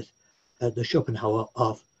here with the Schopenhauer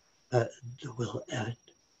of the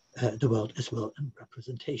world as well and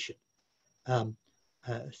representation.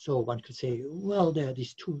 So one could say, well, there are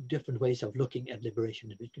these two different ways of looking at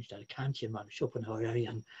liberation in Wittgenstein, a Kantian one, a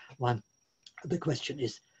Schopenhauerian one. The question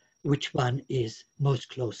is, which one is most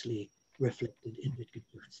closely reflected in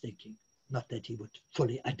Wittgenstein's thinking? Not that he would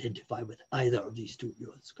fully identify with either of these two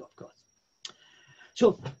views, of course.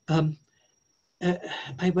 So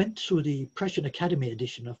I went through the Prussian Academy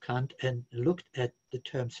edition of Kant and looked at the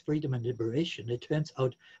terms freedom and liberation. It turns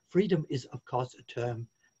out freedom is, of course, a term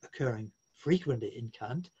occurring frequently in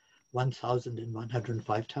Kant,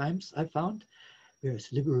 1,105 times I found,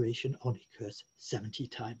 whereas liberation only occurs 70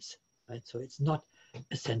 times, right? So it's not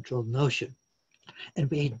a central notion. And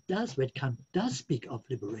when Kant does speak of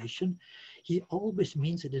liberation, he always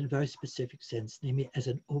means it in a very specific sense, namely as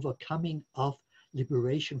an overcoming of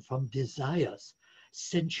liberation from desires,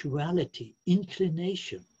 sensuality,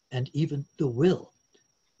 inclination, and even the will.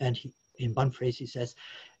 And in one phrase he says,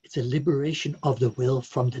 it's a liberation of the will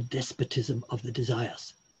from the despotism of the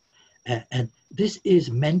desires. And this is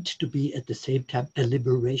meant to be at the same time a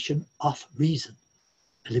liberation of reason,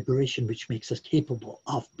 a liberation which makes us capable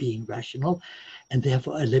of being rational, and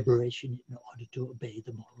therefore a liberation in order to obey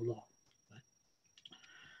the moral law. Right?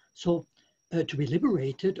 So to be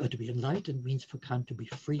liberated or to be enlightened means for Kant to be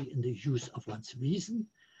free in the use of one's reason,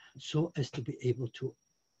 so as to be able to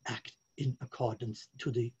act in accordance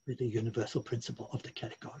with the universal principle of the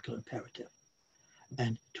categorical imperative.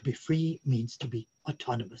 And to be free means to be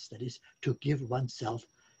autonomous, that is, to give oneself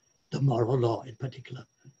the moral law, in particular,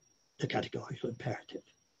 the categorical imperative.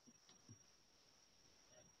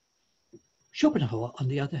 Schopenhauer, on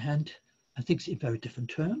the other hand, thinks in very different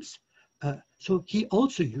terms. So he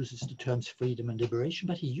also uses the terms freedom and liberation,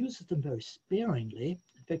 but he uses them very sparingly.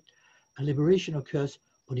 In fact, a liberation occurs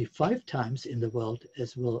only 5 times in the world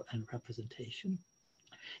as will and representation.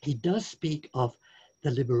 He does speak of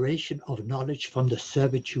the liberation of knowledge from the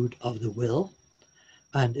servitude of the will,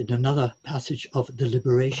 and in another passage of the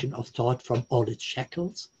liberation of thought from all its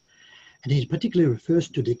shackles. And he particularly refers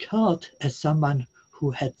to Descartes as someone who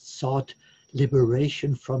had sought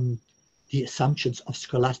liberation from the assumptions of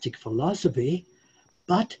scholastic philosophy,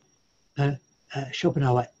 but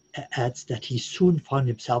Schopenhauer adds that he soon found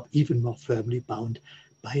himself even more firmly bound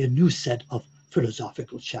by a new set of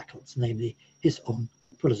philosophical shackles, namely his own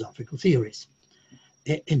philosophical theories.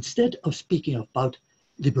 Instead of speaking about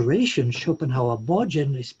liberation, Schopenhauer more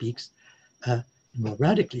generally speaks, more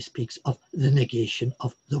radically speaks of the negation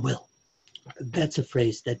of the will. That's a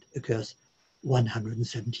phrase that occurs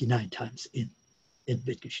 179 times in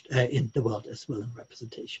the world as will and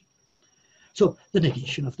representation. So the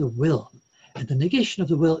negation of the will. And the negation of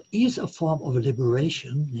the will is a form of a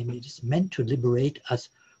liberation, namely it is meant to liberate us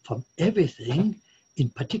from everything, in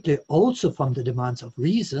particular also from the demands of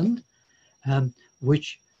reason,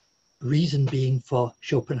 which reason being for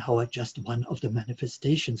Schopenhauer just one of the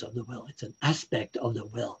manifestations of the will. It's an aspect of the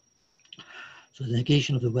will. So the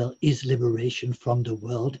negation of the will is liberation from the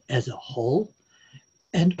world as a whole,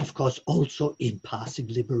 and of course also in passing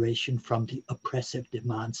liberation from the oppressive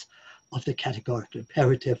demands of the categorical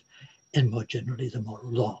imperative and more generally the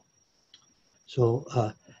moral law. So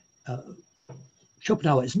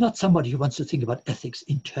Schopenhauer is not somebody who wants to think about ethics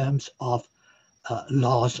in terms of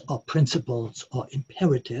laws or principles or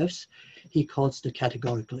imperatives. He calls the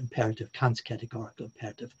categorical imperative, Kant's categorical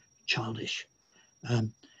imperative, childish.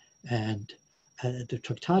 And the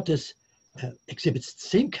Tractatus exhibits the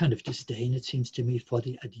same kind of disdain, it seems to me, for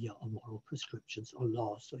the idea of moral prescriptions or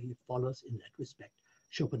laws. So he follows in that respect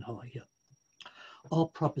Schopenhauer here. All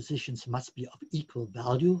propositions must be of equal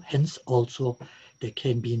value, hence also there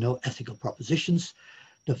can be no ethical propositions.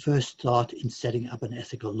 The first thought in setting up an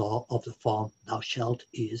ethical law of the form "thou shalt"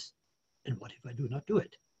 is, and what if I do not do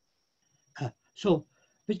it? So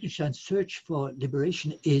Wittgenstein's search for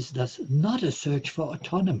liberation is thus not a search for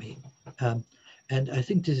autonomy. And I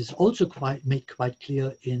think this is also made quite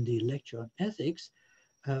clear in the lecture on ethics,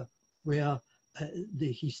 where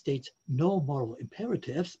he states no moral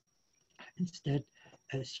imperatives. Instead,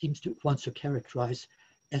 wants to characterize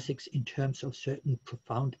ethics in terms of certain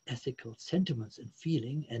profound ethical sentiments and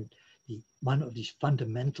feeling, and one of these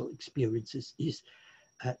fundamental experiences is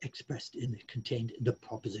contained in the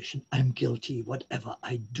proposition, I'm guilty whatever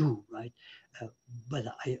I do, right?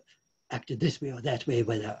 Whether I acted this way or that way,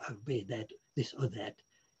 whether I obey this or that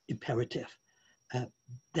imperative,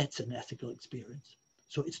 that's an ethical experience.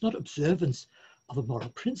 So it's not observance of a moral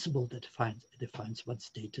principle that defines one's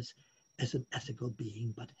status as an ethical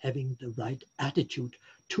being, but having the right attitude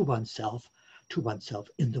to oneself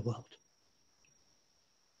in the world.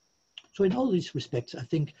 So in all these respects, I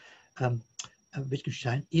think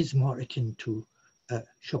Wittgenstein is more akin to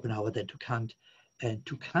Schopenhauer than to Kant, and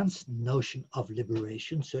to Kant's notion of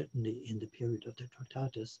liberation, certainly in the period of the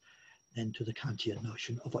Tractatus, than to the Kantian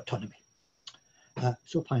notion of autonomy.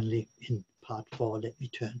 So finally, in part 4, let me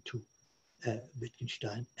turn to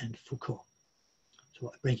Wittgenstein and Foucault. So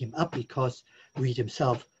I bring him up because Reid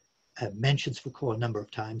himself mentions Foucault a number of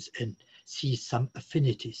times and sees some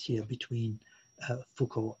affinities here between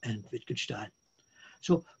Foucault and Wittgenstein.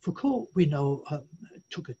 So Foucault, we know,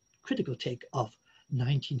 took a critical take of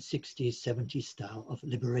 1960s, 70s style of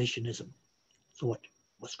liberationism. So what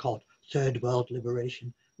was called third world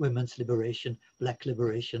liberation, women's liberation, black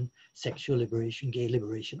liberation, sexual liberation, gay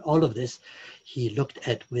liberation, all of this he looked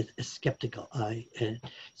at with a skeptical eye and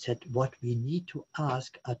said what we need to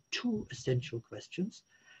ask are 2 essential questions.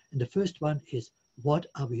 And the first one is, what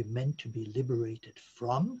are we meant to be liberated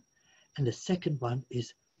from? And the second one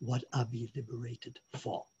is, what are we liberated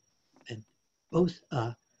for? And both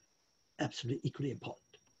are absolutely equally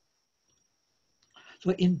important.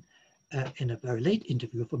 So in in a very late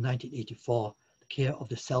interview from 1984, The Care of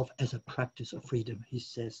the Self as a Practice of Freedom, he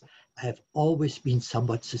says, I have always been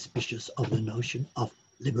somewhat suspicious of the notion of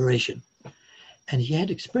liberation. And he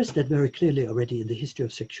had expressed that very clearly already in the History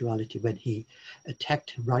of Sexuality when he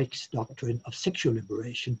attacked Reich's doctrine of sexual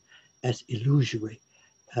liberation as illusory.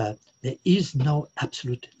 There is no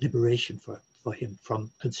absolute liberation for him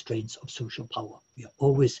from constraints of social power. We are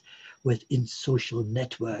always within social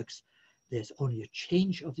networks. There's only a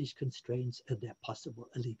change of these constraints and their possible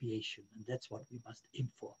alleviation. And that's what we must aim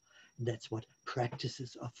for. And that's what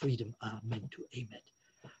practices of freedom are meant to aim at.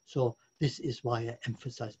 So this is why I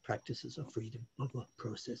emphasize practices of freedom over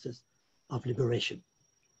processes of liberation.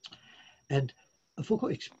 And Foucault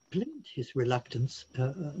explained his reluctance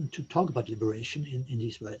to talk about liberation in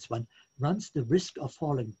these words. One runs the risk of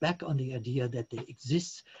falling back on the idea that there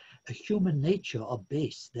exists a human nature or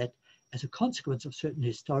base that, as a consequence of certain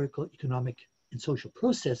historical, economic, and social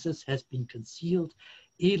processes, has been concealed,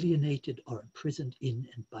 alienated, or imprisoned in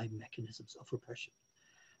and by mechanisms of repression.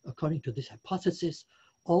 According to this hypothesis,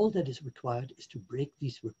 all that is required is to break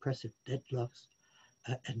these repressive deadlocks,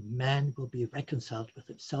 and man will be reconciled with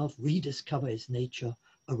himself, rediscover his nature,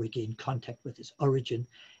 or regain contact with his origin,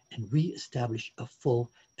 and re-establish a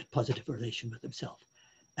full and positive relation with himself.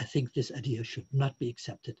 I think this idea should not be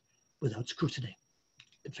accepted without scrutiny.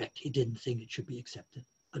 In fact, he didn't think it should be accepted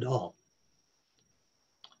at all.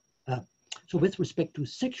 So with respect to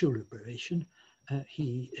sexual liberation,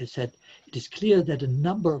 he said, it is clear that a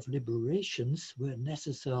number of liberations were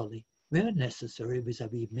necessary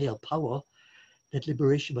vis-a-vis male power, that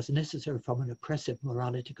liberation was necessary from an oppressive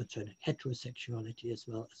morality concerning heterosexuality as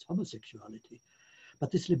well as homosexuality.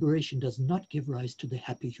 But this liberation does not give rise to the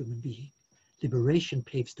happy human being. Liberation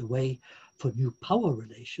paves the way for new power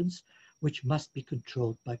relations, which must be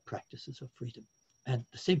controlled by practices of freedom. And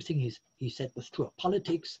the same thing he said was true of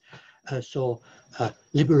politics.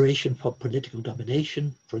 Liberation from political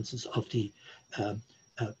domination, for instance, of the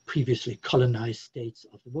previously colonized states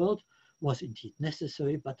of the world, was indeed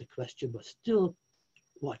necessary, but the question was still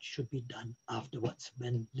what should be done afterwards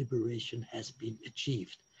when liberation has been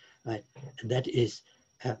achieved, right? And that is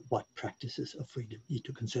what practices of freedom need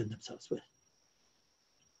to concern themselves with.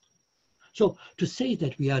 So to say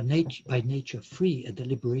that we are by nature free and that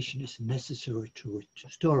liberation is necessary to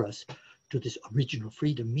restore us to this original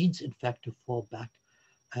freedom means in fact to fall back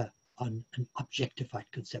on an objectified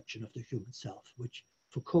conception of the human self, which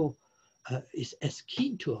Foucault is as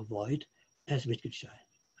keen to avoid as Wittgenstein.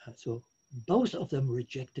 So both of them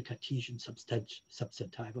reject the Cartesian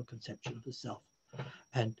substantival conception of the self.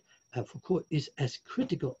 And Foucault is as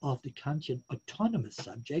critical of the Kantian autonomous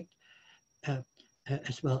subject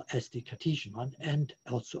as well as the Cartesian one, and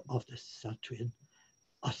also of the Sartrean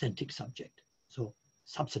authentic subject. So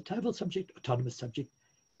substantival subject, autonomous subject,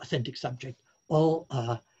 authentic subject, all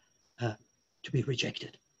are to be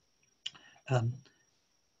rejected.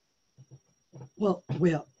 Well,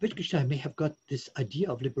 where Wittgenstein may have got this idea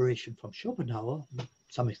of liberation from Schopenhauer, to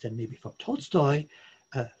some extent maybe from Tolstoy,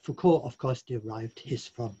 Foucault, of course, derived his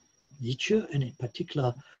from Nietzsche, and in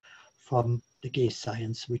particular from The Gay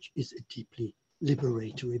Science, which is a deeply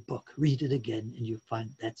liberatory book. Read it again and you find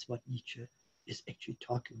that's what Nietzsche is actually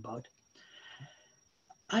talking about.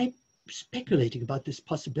 I'm speculating about this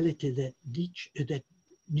possibility that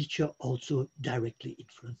Nietzsche also directly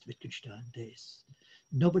influenced Wittgenstein.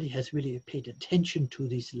 Nobody has really paid attention to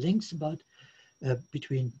these links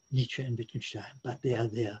between Nietzsche and Wittgenstein, but they are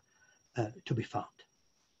there to be found.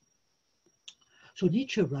 So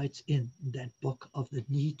Nietzsche writes in that book of the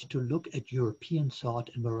need to look at European thought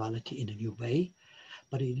and morality in a new way,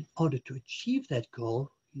 but in order to achieve that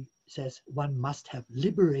goal, he says one must have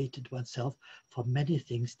liberated oneself from many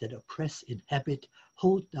things that oppress, inhabit,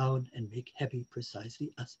 hold down, and make heavy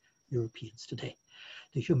precisely us Europeans today.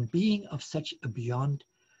 The human being of such a beyond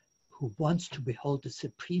who wants to behold the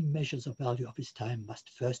supreme measures of value of his time must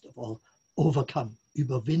first of all overcome,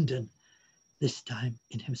 überwinden, this time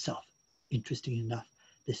in himself. Interesting enough,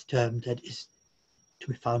 this term that is to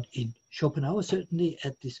be found in Schopenhauer, certainly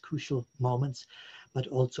at these crucial moments, but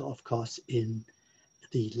also, of course, in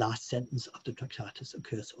the last sentence of the Tractatus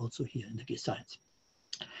occurs also here in the Gay Science.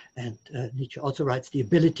 And Nietzsche also writes, the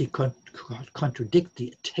ability to contradict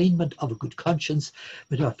the attainment of a good conscience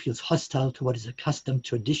when one feels hostile to what is accustomed,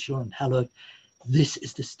 traditional, and hallowed. This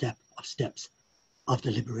is the step of steps of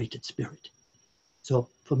the liberated spirit. So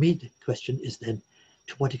for me, the question is then,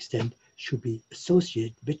 to what extent should we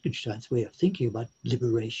associate Wittgenstein's way of thinking about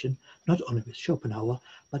liberation, not only with Schopenhauer,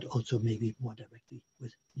 but also maybe more directly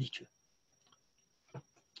with Nietzsche?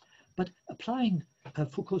 But applying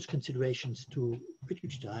Foucault's considerations to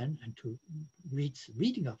Wittgenstein and to Reid's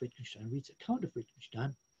reading of Wittgenstein, Reid's account of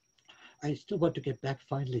Wittgenstein, I still want to get back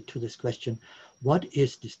finally to this question. What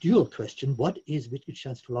is this dual question? What is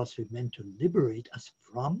Wittgenstein's philosophy meant to liberate us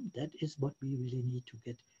from? That is what we really need to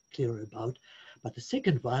get clearer about. But the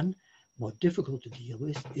second one, more difficult to deal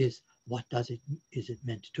with, is what is it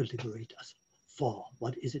meant to liberate us for?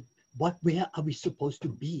 What is it? Where are we supposed to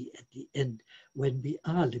be at the end when we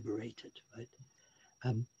are liberated, right?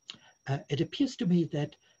 It appears to me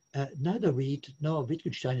that neither Reid nor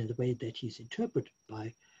Wittgenstein, in the way that he's interpreted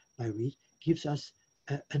by Reid, gives us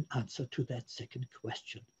an answer to that second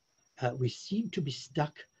question. We seem to be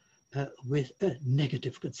stuck with a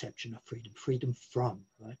negative conception of freedom, freedom from,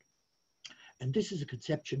 right? And this is a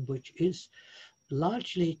conception which is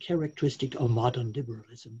largely characteristic of modern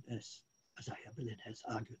liberalism, as Isaiah Berlin has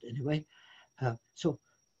argued anyway. So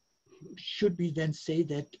should we then say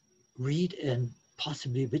that Reid and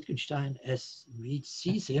possibly Wittgenstein, as Reid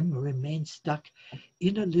sees him, remain stuck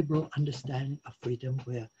in a liberal understanding of freedom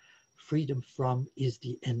where freedom from is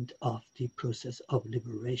the end of the process of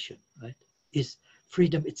liberation, right? Is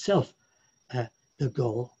freedom itself the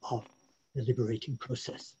goal of the liberating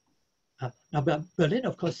process? Now, Berlin,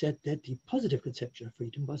 of course, said that the positive conception of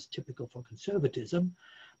freedom was typical for conservatism,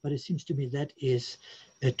 but it seems to me that is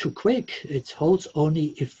too quick. It holds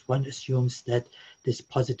only if one assumes that this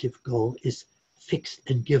positive goal is fixed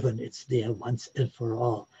and given. It's there once and for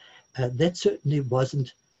all. That certainly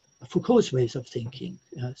wasn't Foucault's ways of thinking.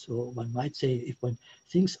 So one might say, if one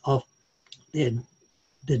thinks of the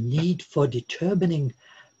need for determining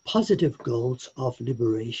positive goals of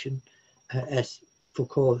liberation, as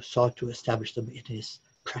Foucault sought to establish them in his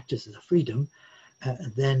practices of freedom,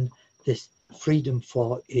 then this freedom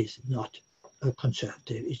for is not a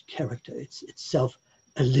conservative character. It's itself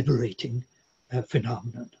a liberating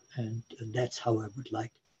phenomenon, and that's how I would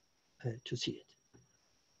like to see it.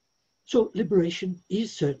 So liberation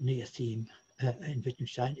is certainly a theme in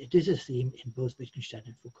Wittgenstein. It is a theme in both Wittgenstein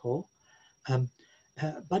and Foucault.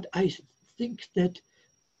 But I think that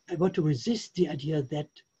I want to resist the idea that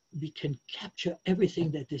we can capture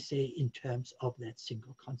everything that they say in terms of that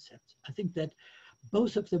single concept. I think that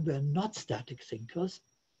both of them were not static thinkers,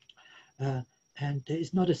 and there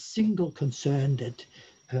is not a single concern that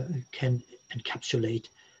can encapsulate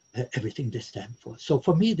everything they stand for. So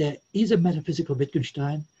for me, there is a metaphysical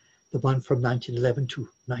Wittgenstein, the one from 1911 to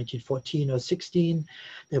 1914 or 16.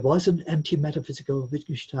 There was an anti-metaphysical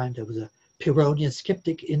Wittgenstein. There was a Pyrrhonian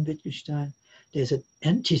skeptic in Wittgenstein. There's an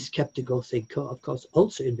anti-skeptical thinker, of course,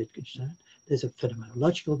 also in Wittgenstein. There's a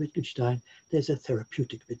phenomenological Wittgenstein. There's a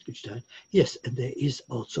therapeutic Wittgenstein. Yes, and there is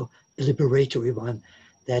also a liberatory one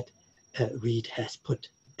that Reid has put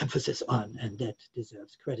emphasis on, and that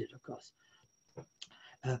deserves credit, of course.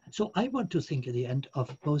 So I want to think at the end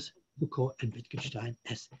of both Foucault and Wittgenstein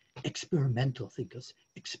as experimental thinkers,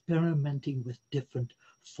 experimenting with different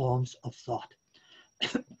forms of thought.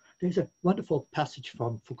 There's a wonderful passage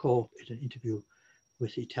from Foucault in an interview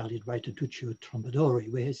with the Italian writer Duccio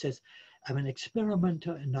Trombadori, where he says, "I'm an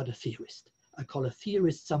experimenter and not a theorist. I call a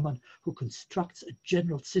theorist someone who constructs a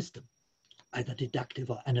general system, either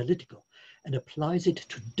deductive or analytical, and applies it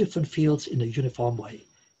to different fields in a uniform way.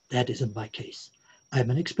 That isn't my case.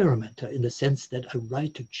 I'm an experimenter in the sense that I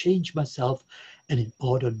write to change myself and in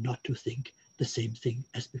order not to think the same thing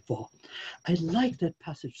as before." I like that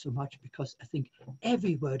passage so much because I think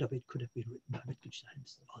every word of it could have been written by Wittgenstein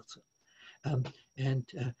also.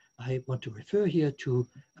 I want to refer here to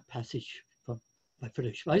a passage by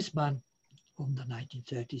Friedrich Waismann from the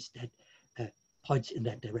 1930s that points in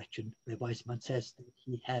that direction, where Waismann says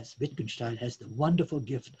that Wittgenstein has the wonderful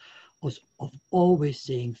gift of always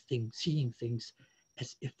seeing things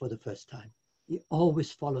as if for the first time. He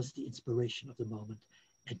always follows the inspiration of the moment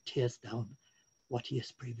and tears down what he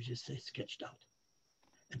has previously sketched out.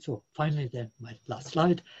 And so finally then, my last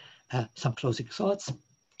slide, some closing thoughts.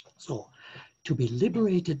 So to be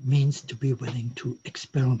liberated means to be willing to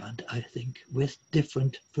experiment, I think, with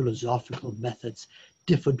different philosophical methods,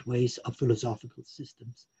 different ways of philosophical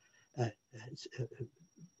systems,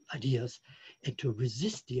 ideas, and to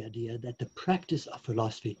resist the idea that the practice of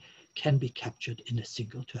philosophy can be captured in a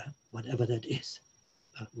single term, whatever that is,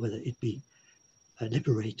 whether it be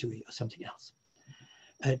liberatory or something else.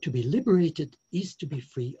 To be liberated is to be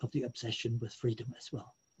free of the obsession with freedom as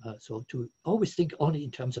well. So to always think only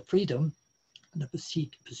in terms of freedom and the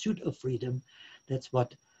pursuit of freedom, that's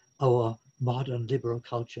what our modern liberal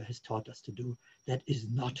culture has taught us to do. That is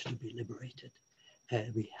not to be liberated.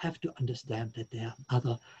 We have to understand that there are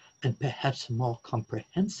other and perhaps more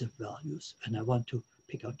comprehensive values, and I want to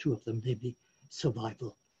pick out two of them, namely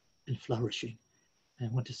survival and flourishing. And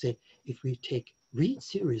I want to say, if we take Reid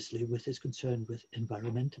seriously with his concern with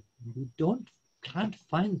environmental, we can't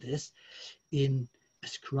find this in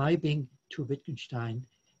ascribing to Wittgenstein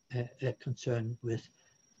a concern with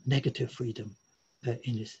negative freedom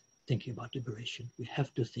in his thinking about liberation. We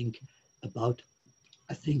have to think about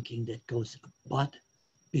a thinking that goes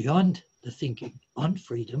beyond the thinking on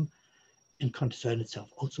freedom and concern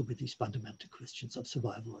itself also with these fundamental questions of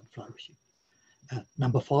survival and flourishing.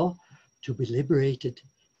 Number 4, to be liberated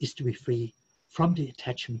is to be free from the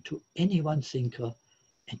attachment to any one thinker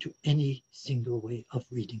and to any single way of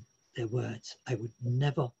reading their words. I would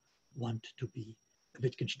never want to be a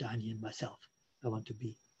Wittgensteinian myself. I want to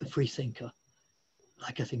be a free thinker,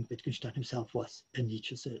 like I think Wittgenstein himself was, and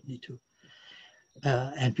Nietzsche certainly too.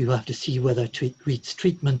 And we will have to see whether Reid's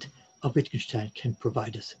treatment of Wittgenstein can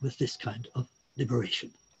provide us with this kind of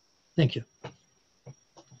liberation. Thank you.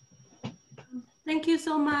 Thank you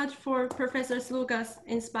so much for Professor Sluga's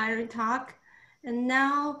inspiring talk. And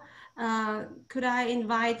now, could I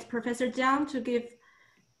invite Professor Jiang to give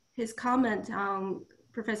his comment on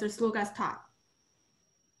Professor Sluga's talk?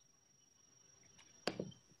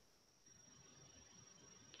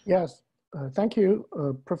 Yes, thank you,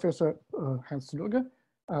 Professor Hans Sluga.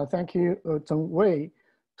 Thank you, Zheng Wei,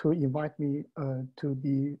 to invite me to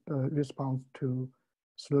be response to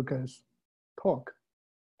Sluga's talk.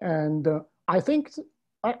 And I think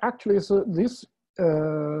this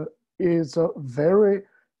is a very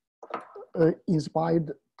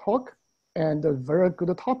inspired talk and a very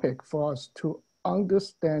good topic for us to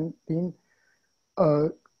understanding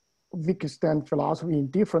Wittgenstein philosophy in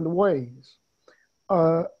different ways.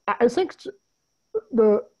 I think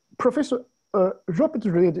the Professor Robert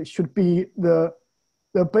Reid should be the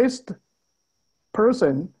best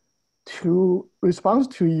person to respond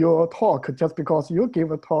to your talk just because you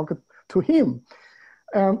gave a talk to him.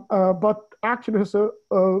 But actually,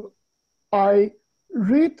 I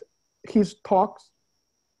read his talks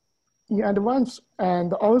in advance,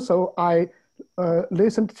 and also I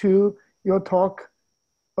listened to your talk,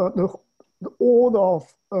 the order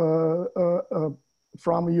of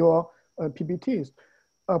from your PPTs,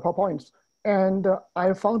 PowerPoints, and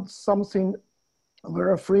I found something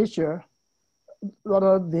very fresher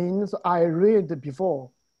rather than I read before.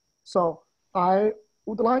 So I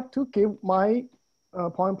would like to give my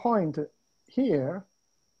point here.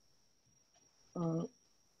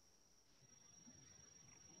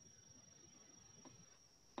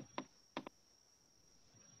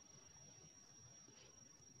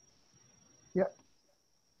 Yeah,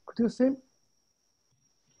 could you see?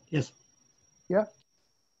 Yes. Yeah.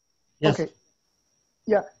 Yes. Okay.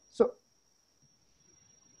 Yeah. So.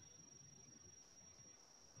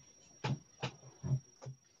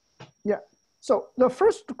 Yeah. So the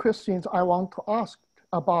first questions I want to ask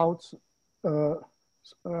about Hans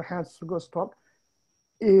Sluga's talk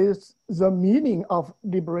is the meaning of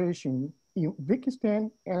liberation in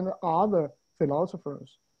Wittgenstein and other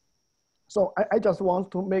philosophers. So I just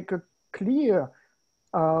want to make it clear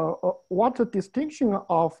what the distinction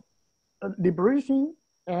of liberation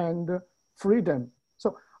and freedom.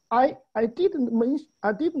 So I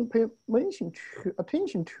didn't pay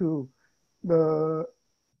attention to the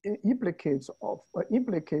implicates of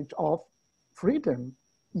freedom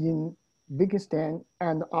in Wittgenstein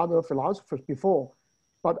and other philosophers before,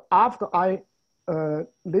 but after I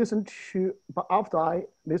listened to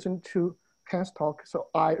Hans' talk, so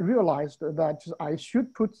I realized that I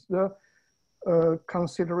should put the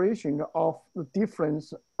consideration of the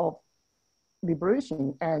difference of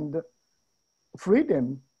liberation and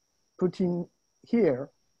freedom put in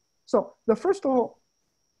here. So the first of all,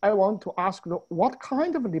 I want to ask what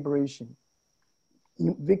kind of liberation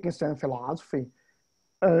in Wittgenstein philosophy?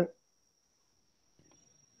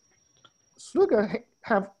 Sluga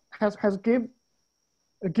has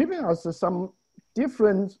given us some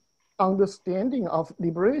different understanding of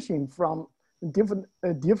liberation from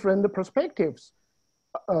different perspectives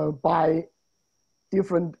by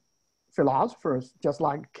different philosophers, just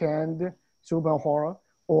like Kant, Schopenhauer,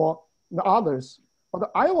 or the others.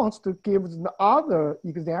 But I want to give the other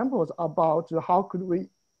examples about how could we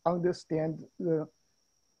understand the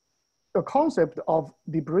concept of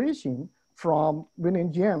liberation from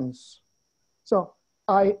William James. So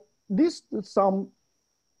I list some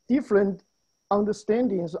different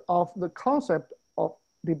understandings of the concept of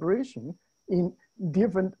liberation in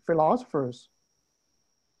different philosophers,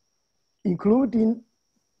 including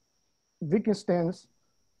Wittgenstein's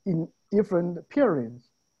in different periods.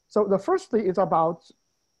 So the first thing is about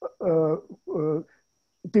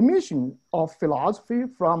dimension of philosophy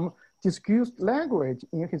from discussed language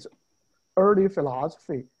in his early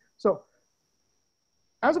philosophy. So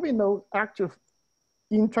as we know, actually,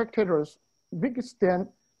 in Tractatus, Wittgenstein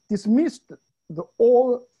dismissed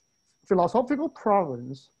all philosophical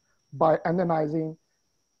problems by analyzing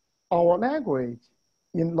our language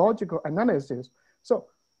in logical analysis. So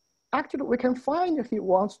actually, we can find he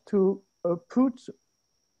wants to put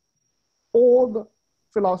all the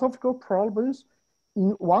philosophical problems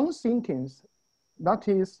in one sentence. That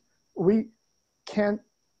is, we can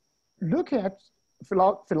look at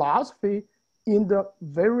philosophy in the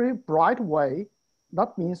very bright way.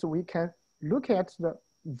 That means we can look at the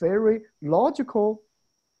very logical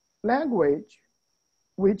language,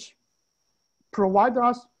 which provides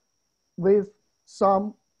us with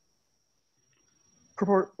some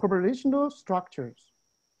propositional structures.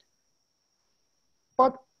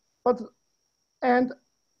 But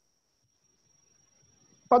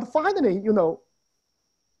finally, you know,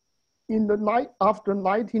 in the after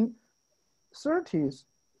 1930s,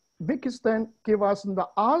 Wittgenstein gave us the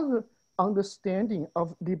other understanding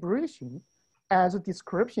of liberation as a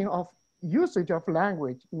description of usage of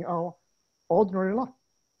language in our ordinary life.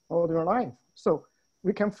 So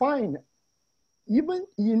we can find, even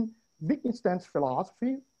in Wittgenstein's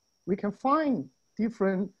philosophy, we can find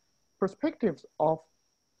different perspectives of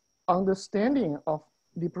understanding of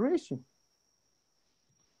liberation.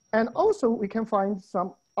 And also we can find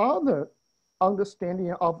some other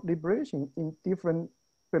understanding of liberation in different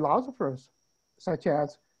philosophers, such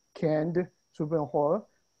as Kant, Schopenhauer,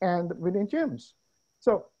 and William James.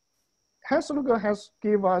 So Sluga has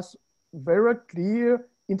given us very clear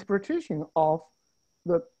interpretation of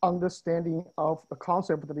the understanding of the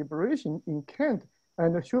concept of liberation in Kant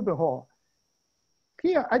and Schopenhauer.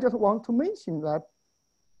 Here, I just want to mention that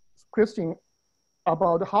question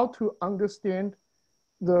about how to understand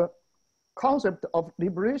the concept of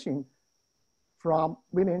liberation from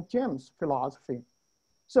William James' philosophy.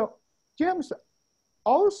 So James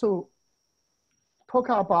also talk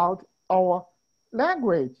about our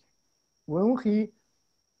language when he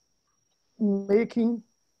making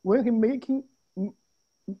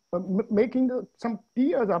some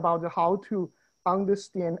ideas about how to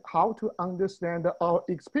understand our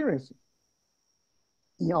experience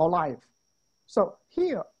in our life. So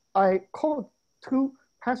here I quote two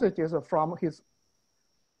passages from his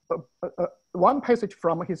one passage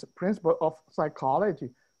from his Principle of Psychology.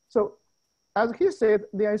 So as he said,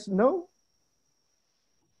 there is no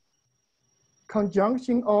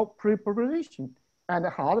conjunction or preposition and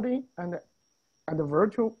hardly and the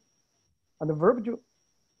virtual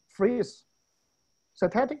phrase,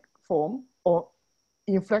 syntactic form or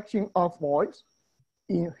inflection of voice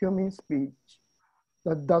in human speech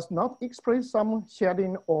that does not express some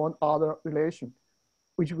shading on other relation,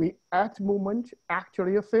 which we at the moment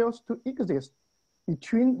actually fails to exist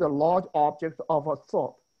between the large object of a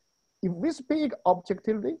thought. If we speak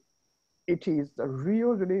objectively, it is the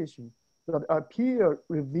real relation that appear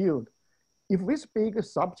revealed. If we speak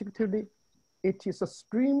subjectively, it is a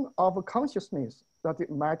stream of consciousness that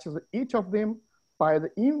it matches each of them by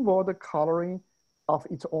the inward coloring of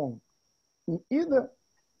its own. In either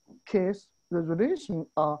case, the relation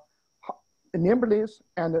are nameless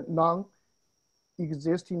and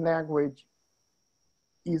non-existing language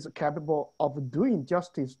is capable of doing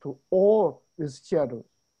justice to all these shadows.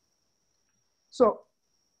 So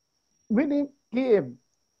William Given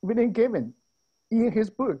in his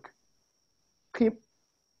book, he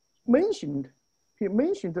mentioned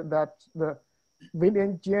that the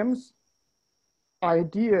William James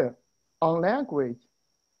idea on language,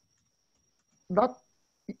 that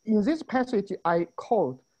in this passage I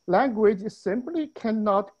quote, language simply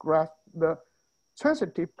cannot grasp the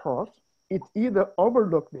transitive parts. It either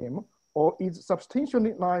overlooks them or it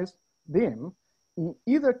substantializes them. In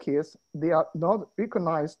either case, they are not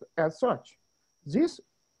recognized as such. This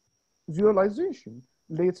realization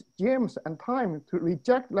leads James and time to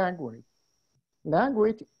reject language.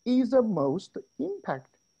 Language is the most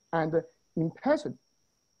impact and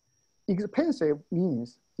expensive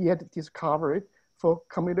means yet discovered for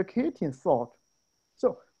communicating thought.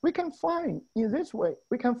 So we can find in this way,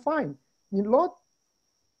 we can find in lot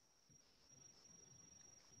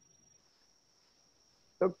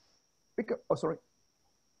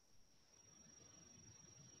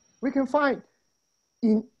we can find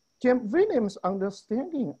in James Williams'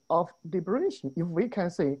 understanding of liberation, if we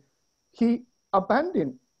can say, he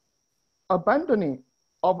abandoning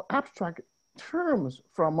of abstract terms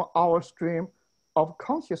from our stream of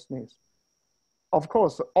consciousness, of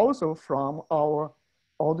course, also from our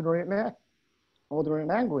ordinary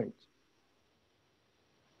language.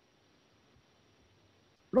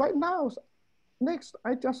 Right now, next,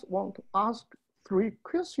 I just want to ask three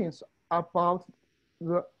questions about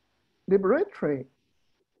the liberatory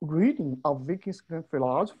reading of Wittgenstein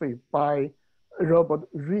philosophy by Robert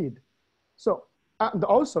Reed. So, and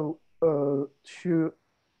also to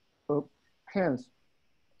Hans.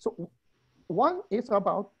 So one is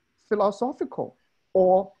about philosophical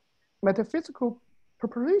or metaphysical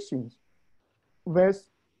preparations with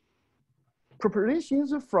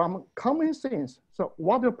preparations from common sense. So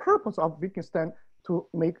what the purpose of Wittgenstein to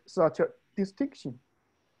make such a distinction?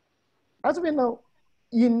 As we know,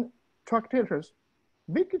 in Tractatus,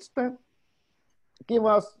 Wittgenstein gave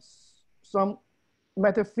us some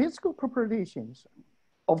metaphysical preparations.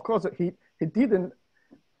 Of course, he didn't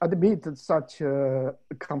admit such a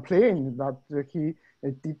complaint that he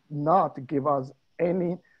did not give us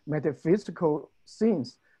any metaphysical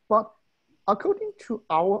things. But according to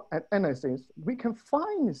our analysis, we can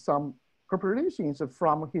find some preparations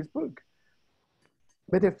from his book,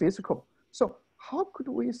 Metaphysical. So how could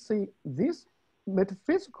we say these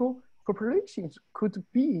metaphysical preparations could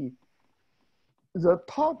be the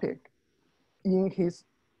topic in his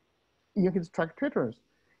Tractatus?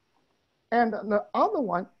 And the other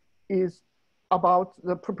one is about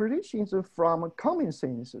the preparations from common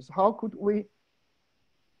sense. How could we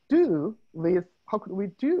do with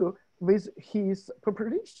his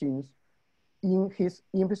preparations in his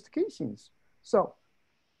investigations? So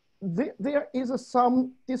there is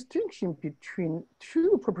some distinction between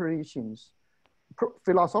two preparations,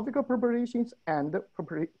 philosophical preparations and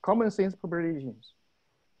common sense preparations.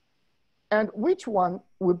 And which one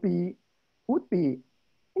would be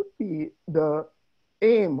the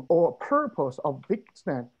aim or purpose of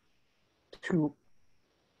Wittgenstein to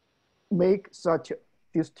make such a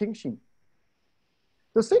distinction?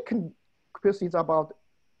 The second question is about,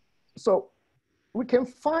 so we can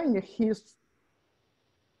find his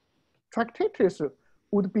Tractatus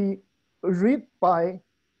would be read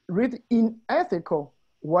in ethical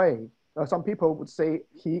way. Some people would say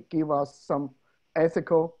he gave us some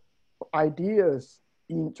ethical ideas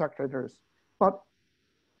in Tractatus, but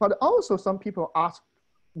also some people ask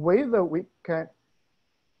whether we can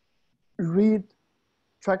read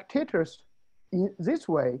Tractatus in this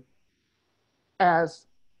way as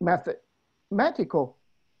mathematical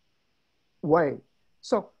way.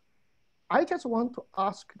 So I just want to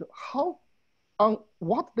ask how, on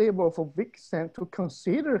what level for Wittgenstein to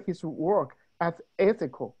consider his work as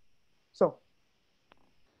ethical? So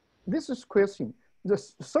this is question. The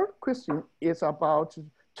third question is about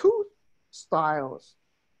two styles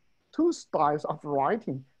of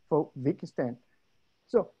writing for Wittgenstein.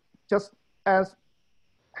 So just as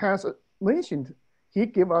Hans mentioned, he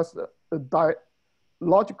gave us a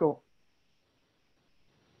dialogical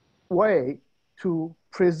way to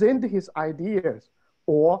present his ideas,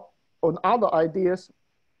 or on other ideas,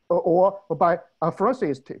 or by a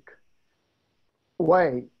phraseistic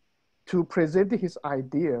way to present his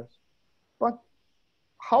ideas. But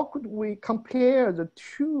how could we compare the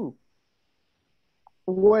two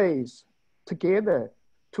ways together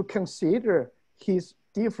to consider his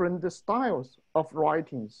different styles of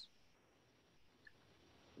writings?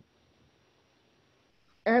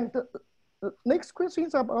 And the next question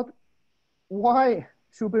is about why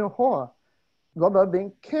Schopenhauer rather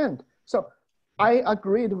than Kant. So I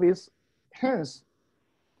agreed with Hans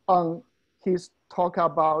on his talk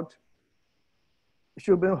about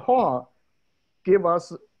Schopenhauer give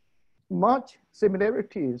us much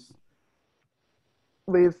similarities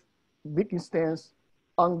with Wittgenstein's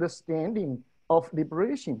understanding of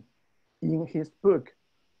liberation in his book.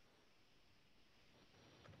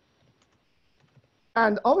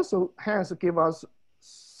 And also Hans gave us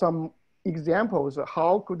some examples of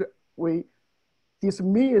how could we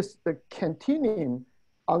dismiss the Kantian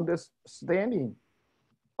understanding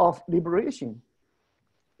of liberation,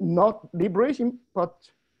 not liberation, but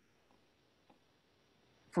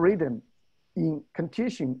freedom in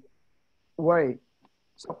Kantian way.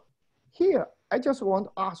 So here, I just want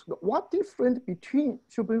to ask, what difference between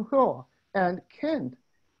Schopenhauer and Kant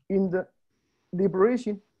in the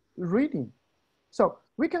liberation reading? So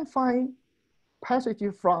we can find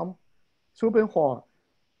passages from Schopenhauer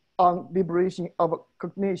on liberation of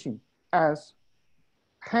cognition, as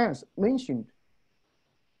Hans mentioned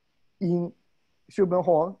in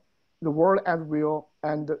Schopenhauer, The World as Will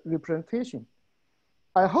and Representation.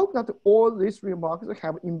 I hope that all these remarks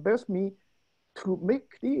have impressed me to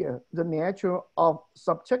make clear the nature of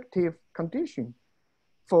subjective condition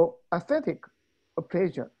for aesthetic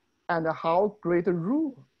pleasure and how great a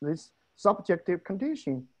role this subjective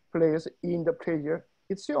condition plays in the pleasure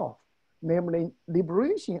itself, namely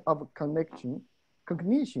liberation of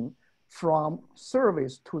cognition from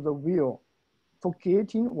service to the will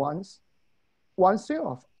forgetting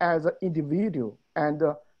oneself as an individual and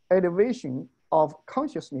the elevation of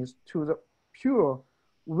consciousness to the pure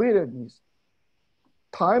witness,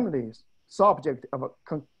 timeless subject of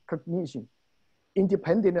cognition,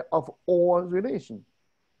 independent of all relations.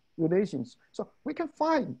 So we can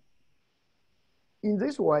find in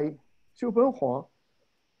this way, Schopenhauer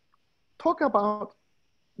talk about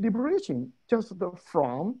liberation just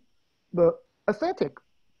from the aesthetic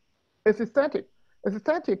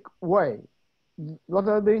way,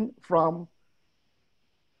 rather than from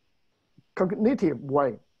cognitive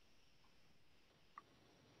way.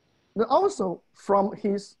 And also from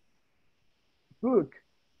his book,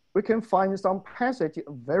 we can find some passage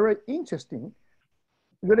very interesting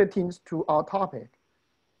relating to our topic.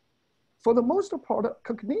 For the most part,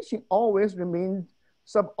 cognition always remains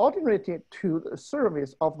subordinated to the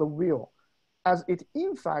service of the will, as it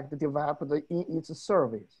in fact developed in its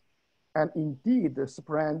service, and indeed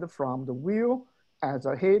sprang from the will as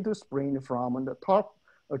a head spring from the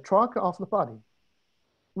trunk of the body.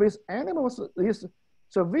 With animals, this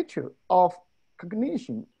servitude of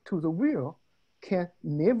cognition to the will can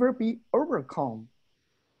never be overcome.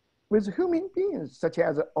 With human beings, such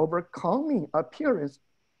as overcoming appearance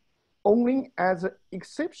only as an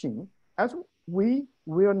exception, as we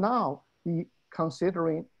will now be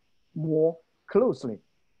considering more closely.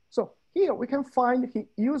 So here we can find he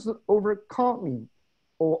used overcoming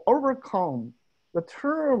or overcome, the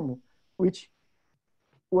term which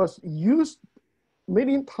was used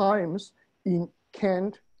many times in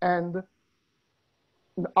Kant and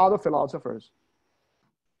other philosophers.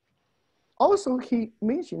 Also, he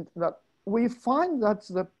mentioned that we find that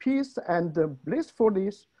the peace and the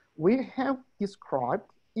blissfulness we have described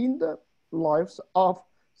in the lives of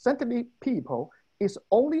saintly people is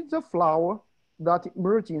only the flower that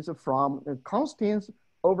emerges from the constant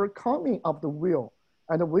overcoming of the will.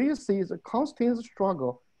 And we see the constant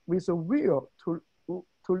struggle with the will to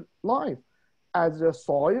life as the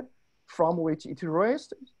soil from which it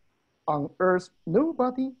rests. On earth,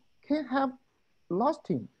 nobody can have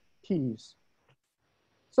lasting peace.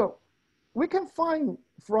 So we can find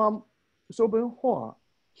from Schopenhauer,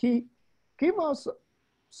 he gave us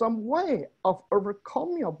some way of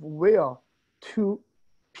overcoming of will to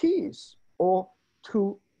peace or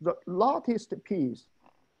to the latest peace.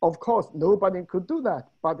 Of course, nobody could do that,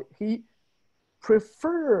 but he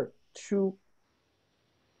preferred to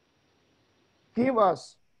give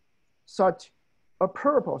us such a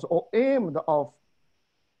purpose or aim of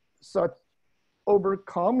such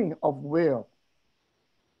overcoming of will.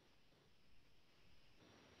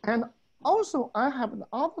 And also, I have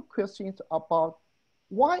other questions about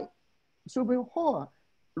why Schopenhauer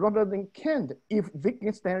rather than Kant, if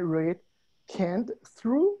Wittgenstein read Kant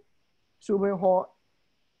through Schopenhauer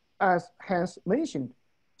as Hans mentioned.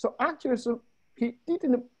 So actually, he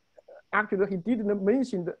didn't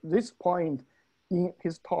mention this point in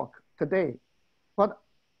his talk today. But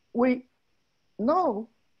we know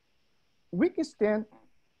Wittgenstein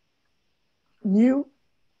knew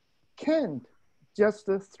Kant just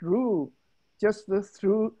through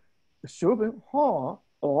Schopenhauer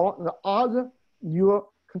or the other newer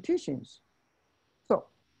conditions. So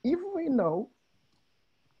if we know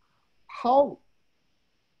how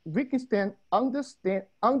Wittgenstein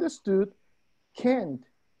understood Kant,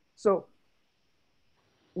 so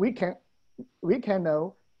we can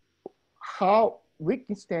know how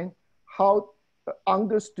Wittgenstein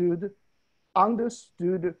understood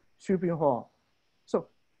Schopenhauer. So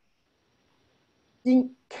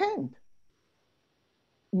in Kant,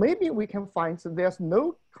 maybe we can find that there's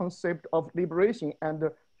no concept of liberation and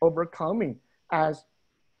overcoming as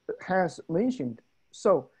Hans mentioned.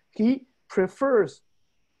 So he prefers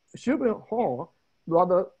Schopenhauer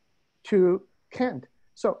rather to Kant.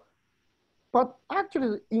 So, but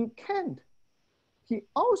actually in Kant, he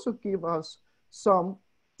also gave us some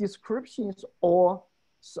descriptions or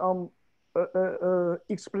some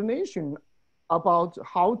explanation about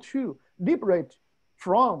how to liberate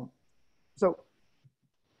from. So,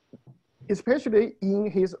 especially in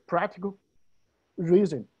his practical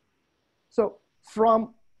reason. So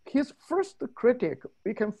from his first critique,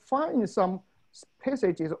 we can find some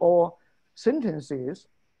passages or sentences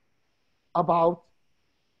about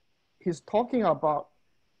his talking about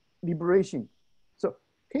liberation. So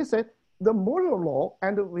he said, the moral law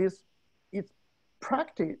and with its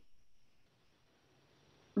practical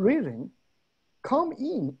reason come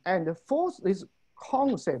in and force this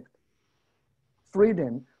concept,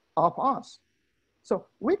 freedom, of us. So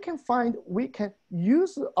we can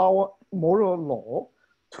use our moral law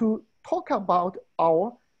to talk about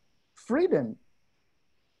our freedom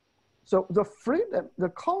So the freedom, the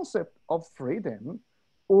concept of freedom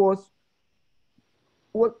was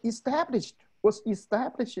established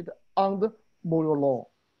under moral law.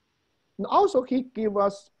 And also he gave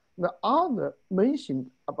us the other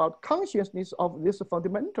mention about consciousness of this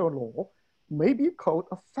fundamental law may be called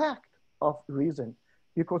a fact of reason,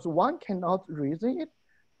 because one cannot reason it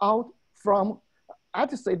out from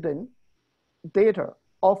antecedent data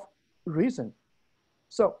of reason.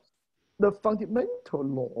 So the fundamental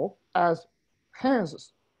law, as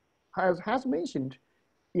Hans has mentioned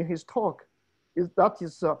in his talk, is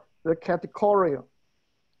the categorical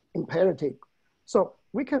imperative. So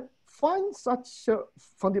we can find such a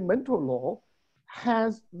fundamental law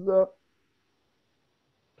has the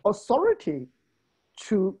authority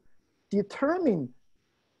to determine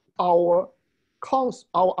our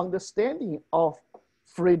understanding of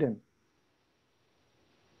freedom.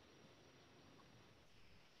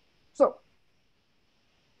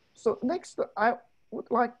 So next, I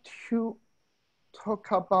would like to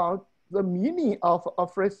talk about the meaning of a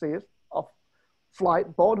phrase of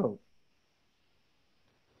flight bottle.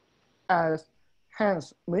 As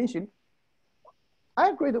Hans mentioned, I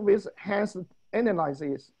agree with Hans'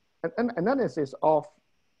 analysis of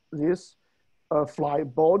this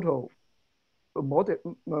flight bottle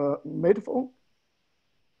metaphor.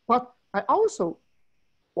 But I also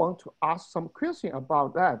want to ask some question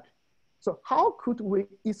about that. So how could we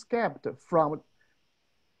escape from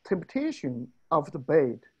temptation of the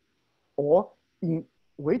bed, or in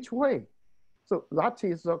which way? So that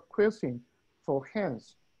is a question for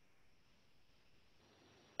Hans.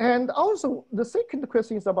 And also the second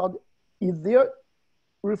question is about, is there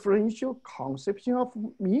referential conception of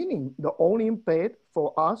meaning the only bed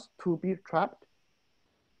for us to be trapped?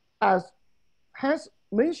 As Hans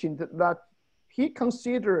mentioned that he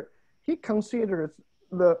considers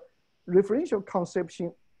the referential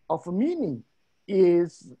conception of meaning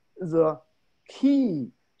is the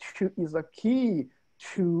key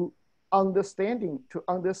to understanding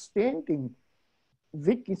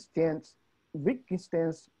Wittgenstein's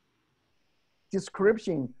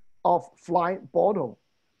description of flying bottle.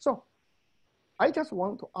 So I just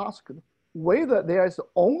want to ask whether there's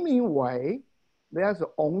only way as a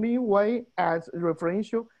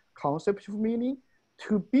referential concept of meaning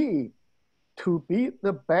to be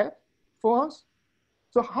the best for us.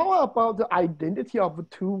 So how about the identity of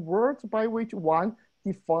two words by which one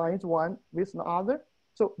defines one with the other?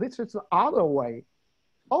 So this is the other way.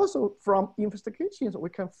 Also from investigations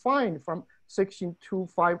we can find from section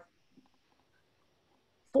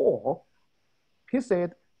 254, he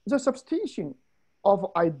said the substitution of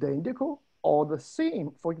identical or the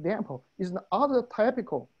same, for example, is another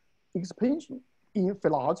typical expansion in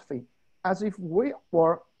philosophy, as if we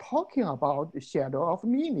were talking about the shadow of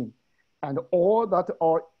meaning, and all that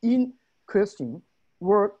are in question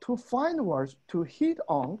were to find words to hit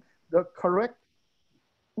on the correct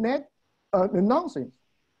nonsense.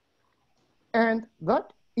 And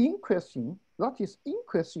that is in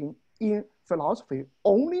question in philosophy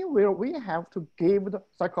only where we have to give the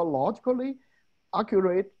psychologically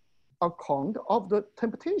accurate account of the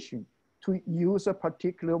temptation to use a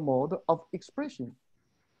particular mode of expression.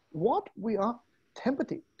 What we are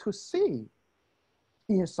tempted to say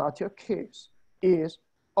in such a case is,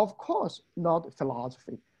 of course, not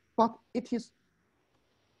philosophy, but it's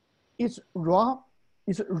raw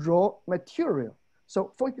material.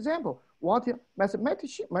 So for example, what a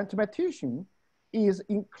mathematician is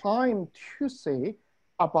inclined to say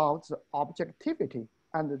about the objectivity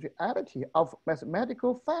and the reality of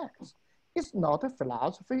mathematical facts is not a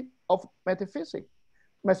philosophy of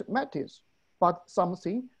mathematics, but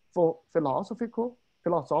something for philosophical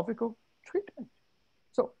treatment.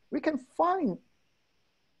 So we can find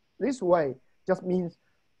this way just means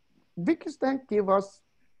Wittgenstein gave us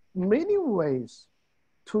many ways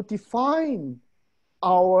to define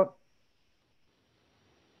our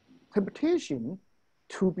temptation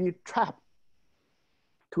to be trapped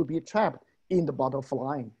in the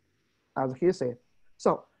butterfly, as he said.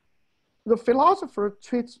 So the philosopher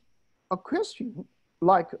treats a question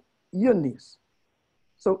like illness.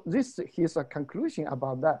 So this is a conclusion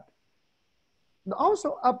about that. And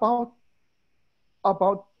also about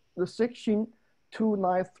the section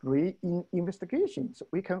 293 in investigations,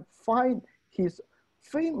 we can find his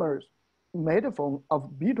famous metaphor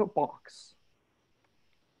of beetle box.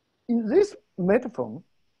 In this metaphor,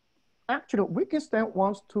 actually Wittgenstein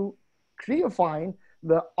wants to clarify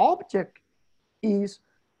the object is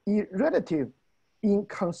irrelative in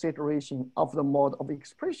consideration of the mode of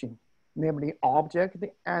expression, namely object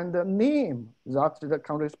and the name, that's the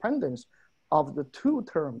correspondence of the two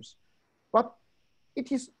terms. But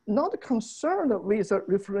it is not concerned with a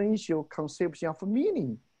referential conception of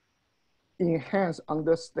meaning, enhance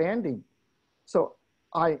understanding. So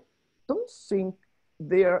I don't think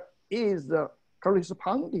there is a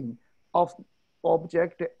corresponding of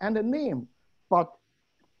object and name, but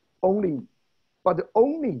only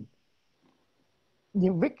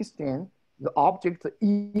in Wittgenstein, the object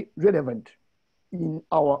is irrelevant in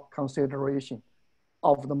our consideration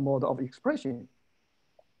of the mode of expression.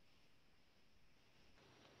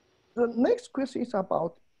 The next question is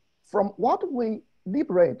about from what we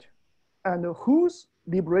liberate and whose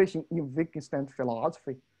liberation in Wittgenstein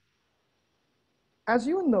philosophy. As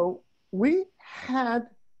you know, we have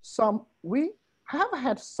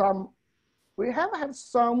had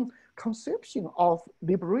some conception of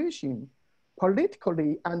liberation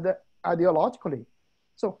politically and ideologically.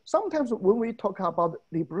 So sometimes when we talk about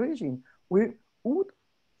liberation, we would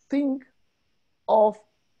think of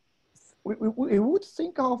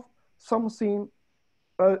something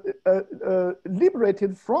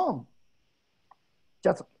liberated from,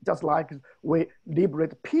 just like we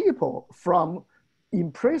liberate people from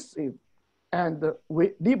impressive, and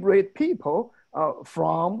we liberate people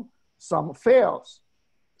from some fears,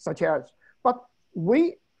 such as, but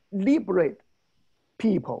we liberate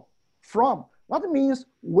people from, that means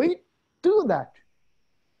we do that.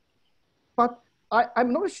 But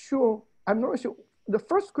I'm not sure. The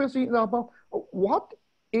first question is about what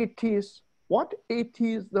it is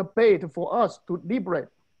the bait for us to liberate.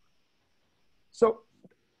 So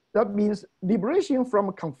that means liberation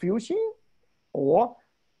from confusion or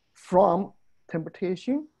from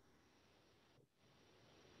temptation.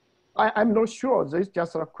 I'm not sure. There's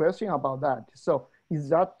just a question about that. So is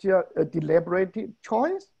that a deliberate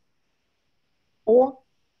choice? Or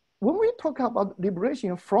when we talk about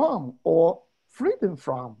liberation from or freedom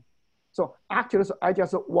from, so actually I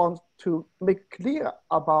just want to make clear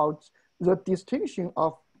about the distinction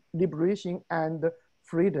of liberation and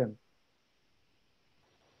freedom.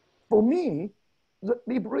 For me, the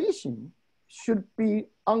liberation should be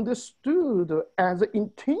understood as an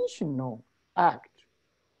intentional act.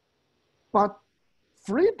 But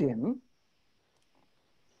freedom,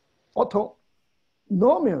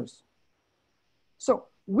 autonomous. So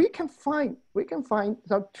we can find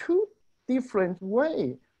the two different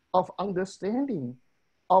ways of understanding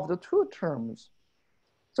of the two terms.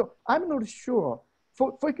 So I'm not sure.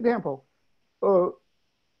 For example,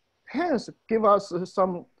 Hans give us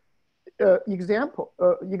some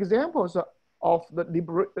examples of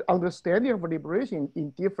the understanding of liberation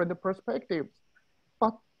in different perspectives.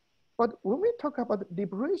 But when we talk about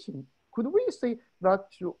liberation, could we say that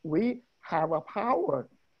we have a power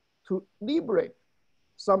to liberate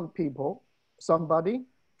some people, somebody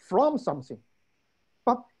from something?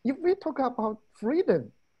 But if we talk about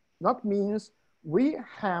freedom, that means we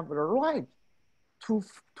have the right to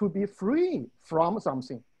be free from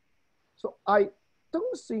something. So I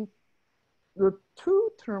don't think the two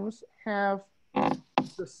terms have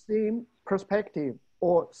the same perspective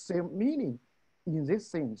or same meaning in this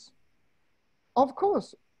sense. Of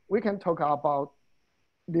course, we can talk about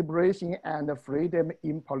liberation and freedom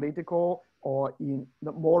in political or in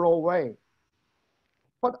the moral way.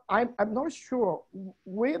 But I'm not sure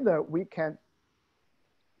whether we can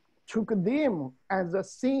take them as the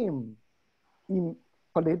same in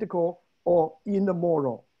political or in the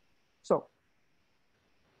moral. So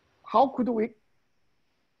how could we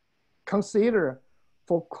consider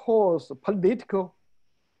Foucault's political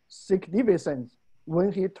significance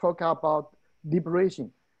when he talk about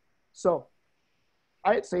liberation? So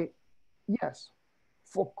I say, yes,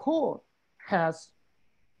 Foucault has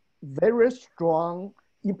very strong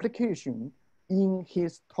implication in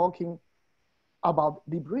his talking about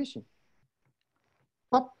liberation.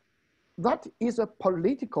 But that is a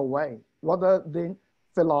political way rather than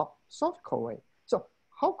philosophical way. So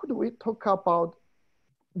how could we talk about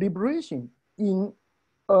liberation in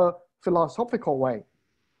a philosophical way?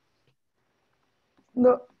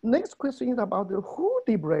 The next question is about who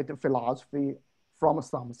liberated philosophy from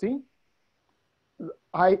something.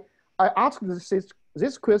 I asked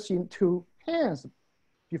this question to Hans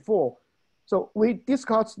before. So we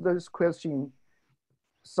discussed this question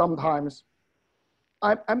sometimes.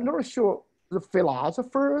 I'm not sure the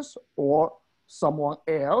philosophers or someone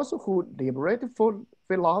else who liberated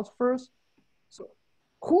philosophers. So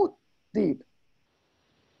who did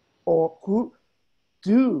or who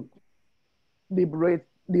do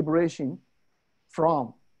liberation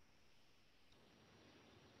from?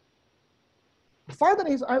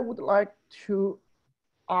 Finally, I would like to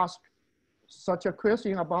ask such a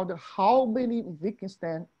question about how many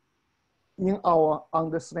Wittgenstein in our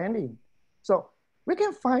understanding. So we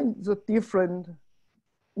can find the different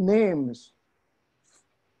names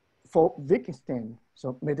for Wittgenstein.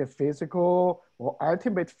 So metaphysical or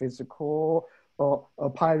ultimate physical or a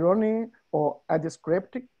Pyrrhonic or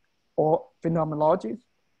adescriptic or phenomenologist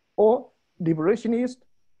or liberationist,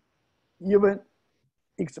 even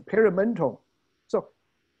experimental. So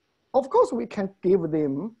of course we can give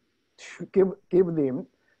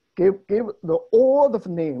all the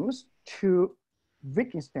names to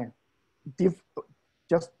Wittgenstein,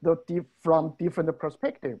 from different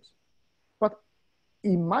perspectives. But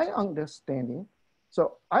in my understanding,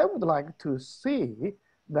 so I would like to see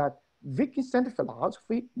that Wittgenstein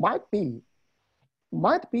philosophy might be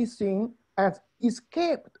seen as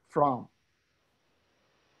escaped from.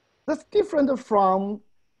 That's different from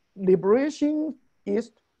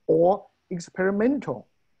liberationist or experimental.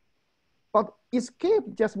 But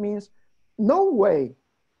escape just means no way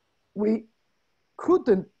we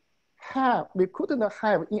couldn't have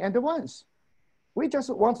in advance. We just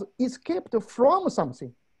want to escape from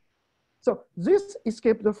something. So this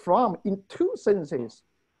escaped from in two senses.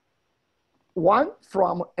 One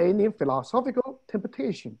from any philosophical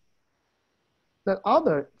temptation. The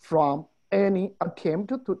other from any attempt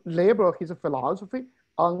to label his philosophy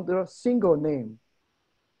under a single name.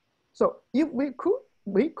 So if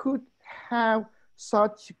we could have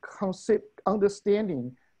such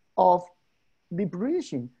understanding of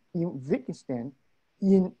liberation in Wittgenstein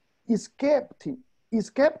in escaped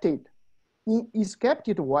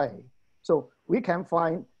way. So we can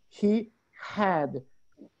find he had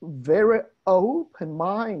very open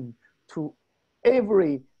mind to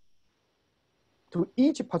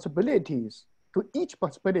each possibility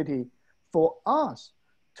for us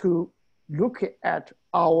to look at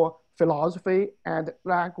our philosophy and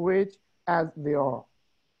language as they are.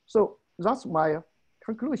 So that's my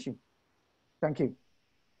conclusion. Thank you.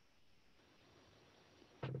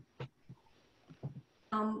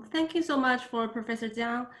 Thank you so much for Professor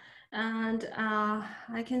Jiang. And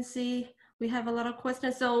I can see we have a lot of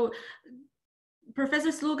questions. So Professor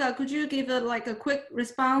Sluga, could you give a quick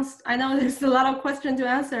response? I know there's a lot of questions to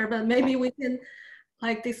answer, but maybe we can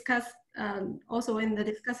discuss also in the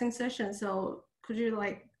discussing session. So could you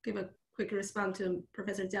give a quick response to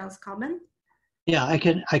Professor Jiang's comment? Yeah,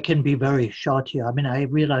 I can be very short here. I mean, I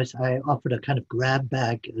realize I offered a kind of grab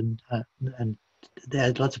bag, and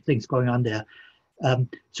there's lots of things going on there.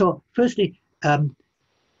 So firstly,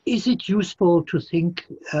 is it useful to think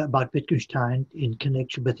about Wittgenstein in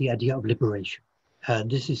connection with the idea of liberation?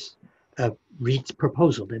 This is Reed's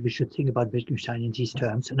proposal that we should think about Wittgenstein in these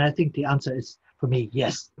terms. And I think the answer is, for me,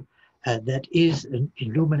 yes. That is an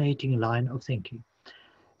illuminating line of thinking.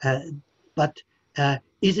 But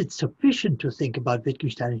is it sufficient to think about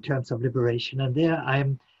Wittgenstein in terms of liberation? And there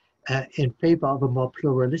I'm in favor of a more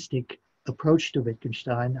pluralistic approach to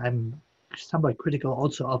Wittgenstein. I'm somewhat critical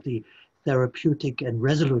also of the therapeutic and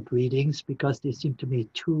resolute readings because they seem to me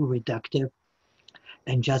too reductive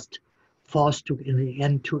and just forced to, in the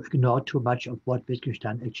end, to ignore too much of what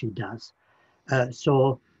Wittgenstein actually does.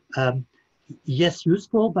 Yes,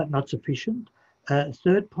 useful, but not sufficient.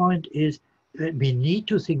 Third point is we need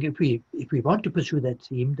to think, if we want to pursue that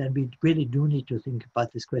theme, then we really do need to think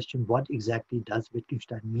about this question, what exactly does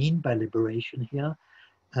Wittgenstein mean by liberation here?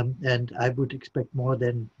 And I would expect more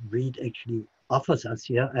than Reed actually offers us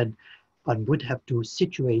here, and one would have to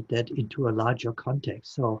situate that into a larger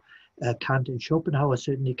context. So Kant and Schopenhauer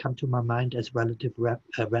certainly come to my mind as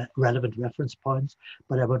relevant reference points,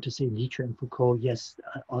 but I want to say Nietzsche and Foucault, yes,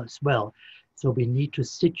 as well. So we need to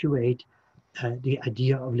situate the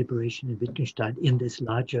idea of liberation in Wittgenstein in this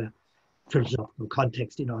larger philosophical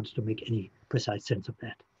context in order to make any precise sense of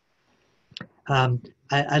that.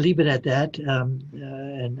 I leave it at that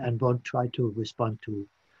and won't try to respond to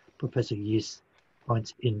Professor Yi's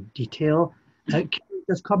points in detail. Can you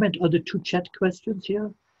just comment on the two chat questions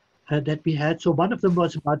here that we had? So one of them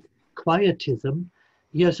was about quietism.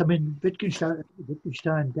 Yes, I mean, Wittgenstein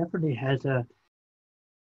definitely has a